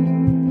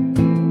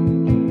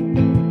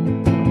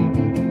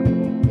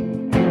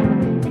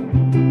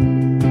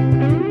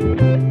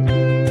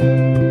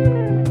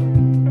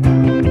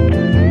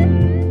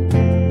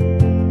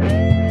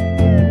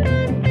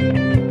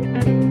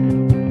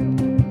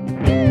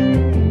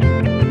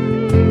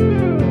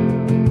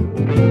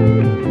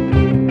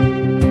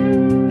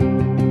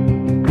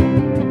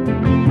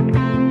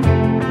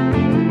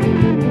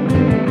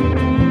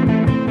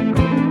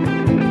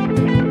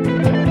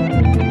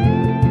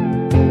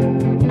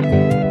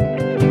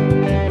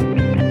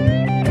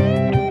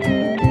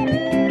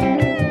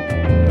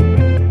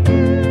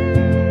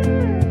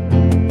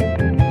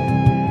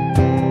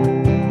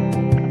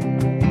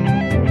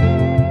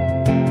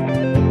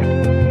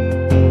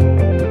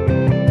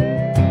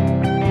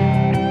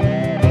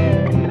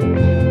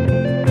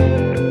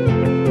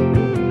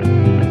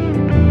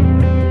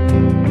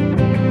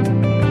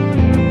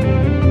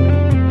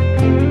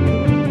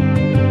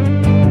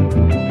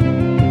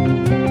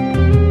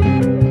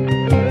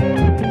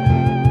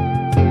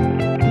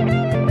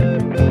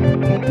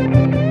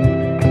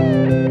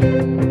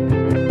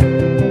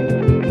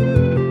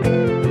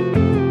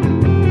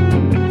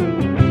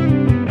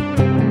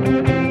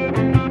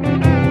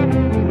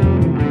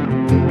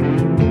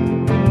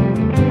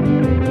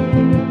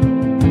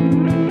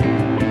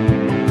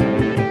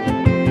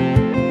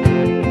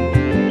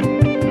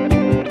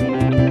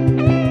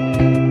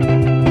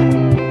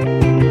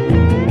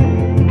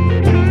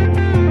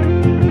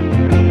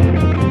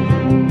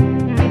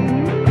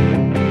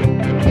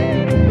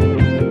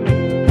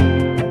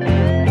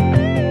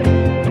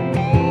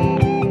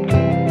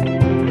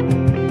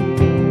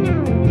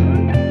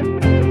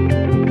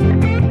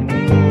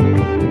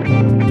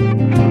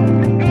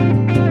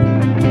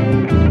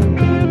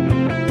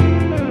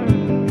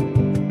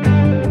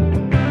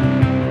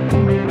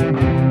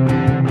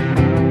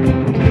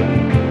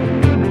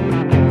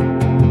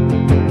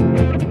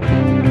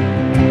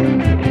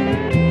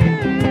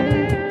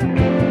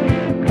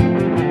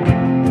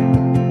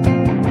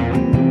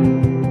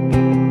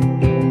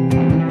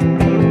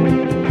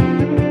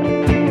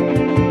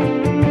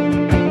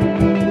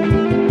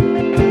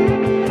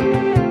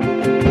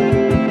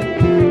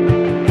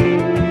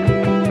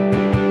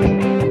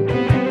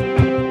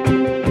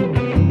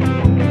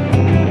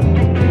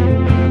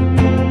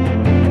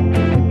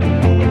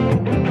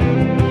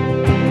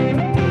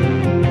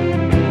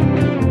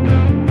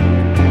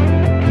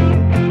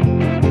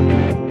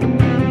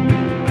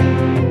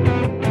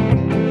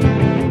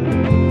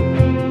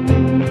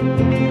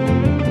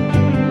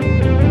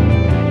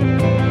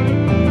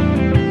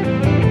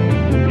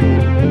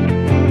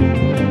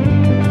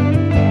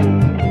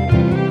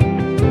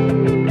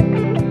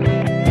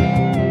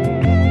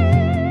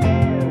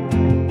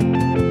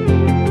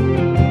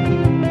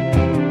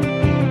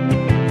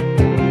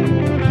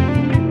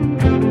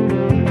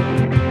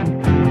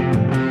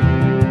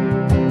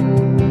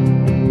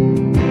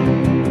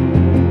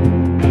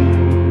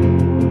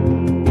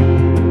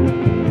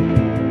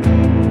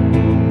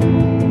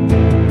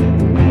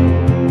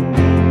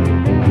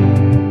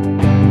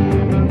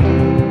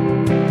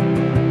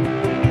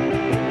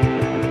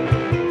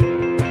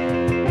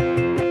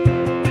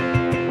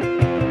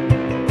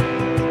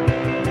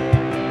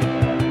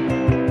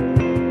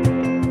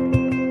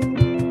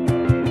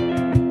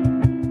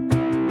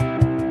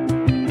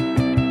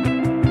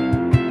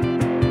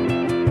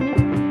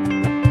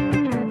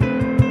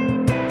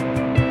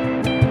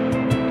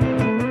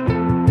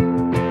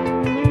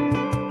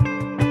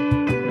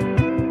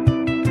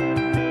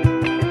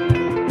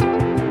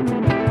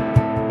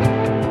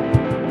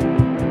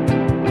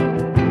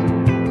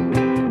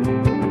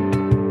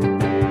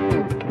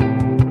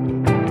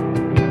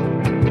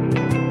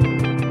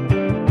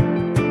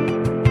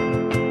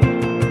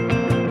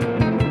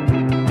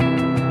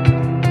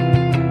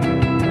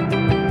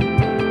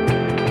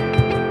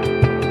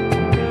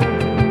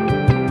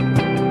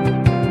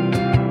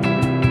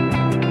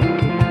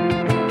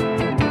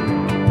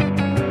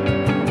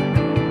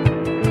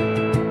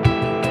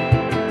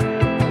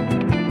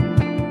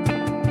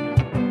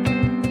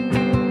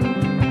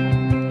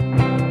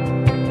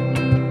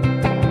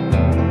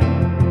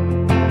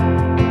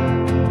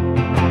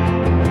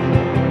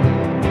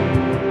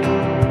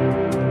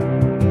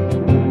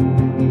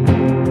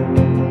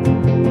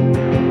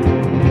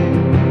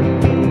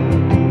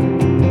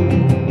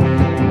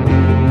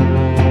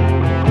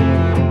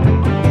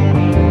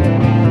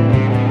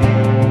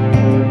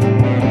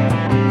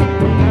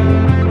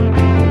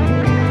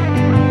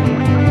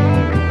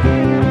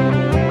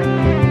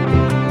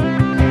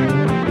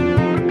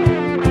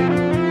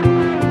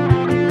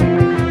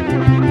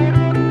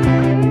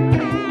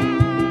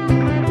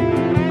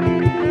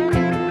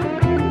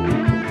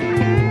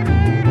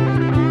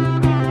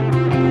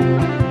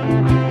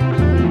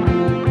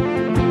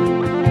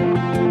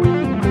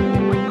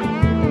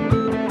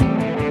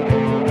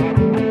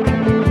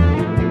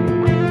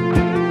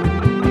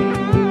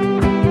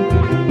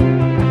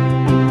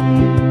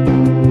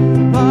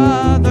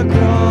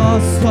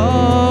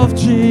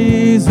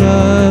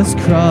 Jesus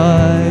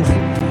Christ.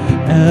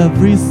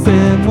 Every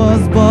sin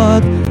was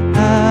bought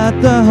at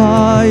the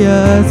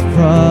highest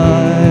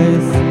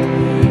price.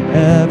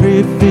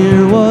 Every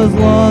fear was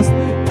lost,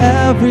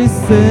 every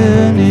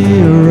sin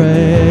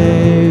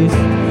erased.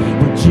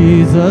 When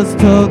Jesus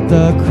took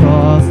the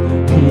cross,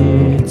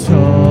 He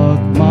took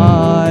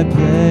my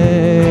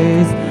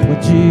place.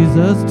 When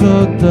Jesus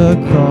took the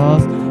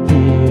cross,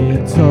 He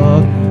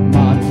took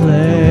my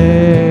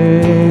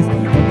place.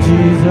 When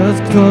Jesus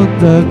took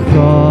the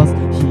cross,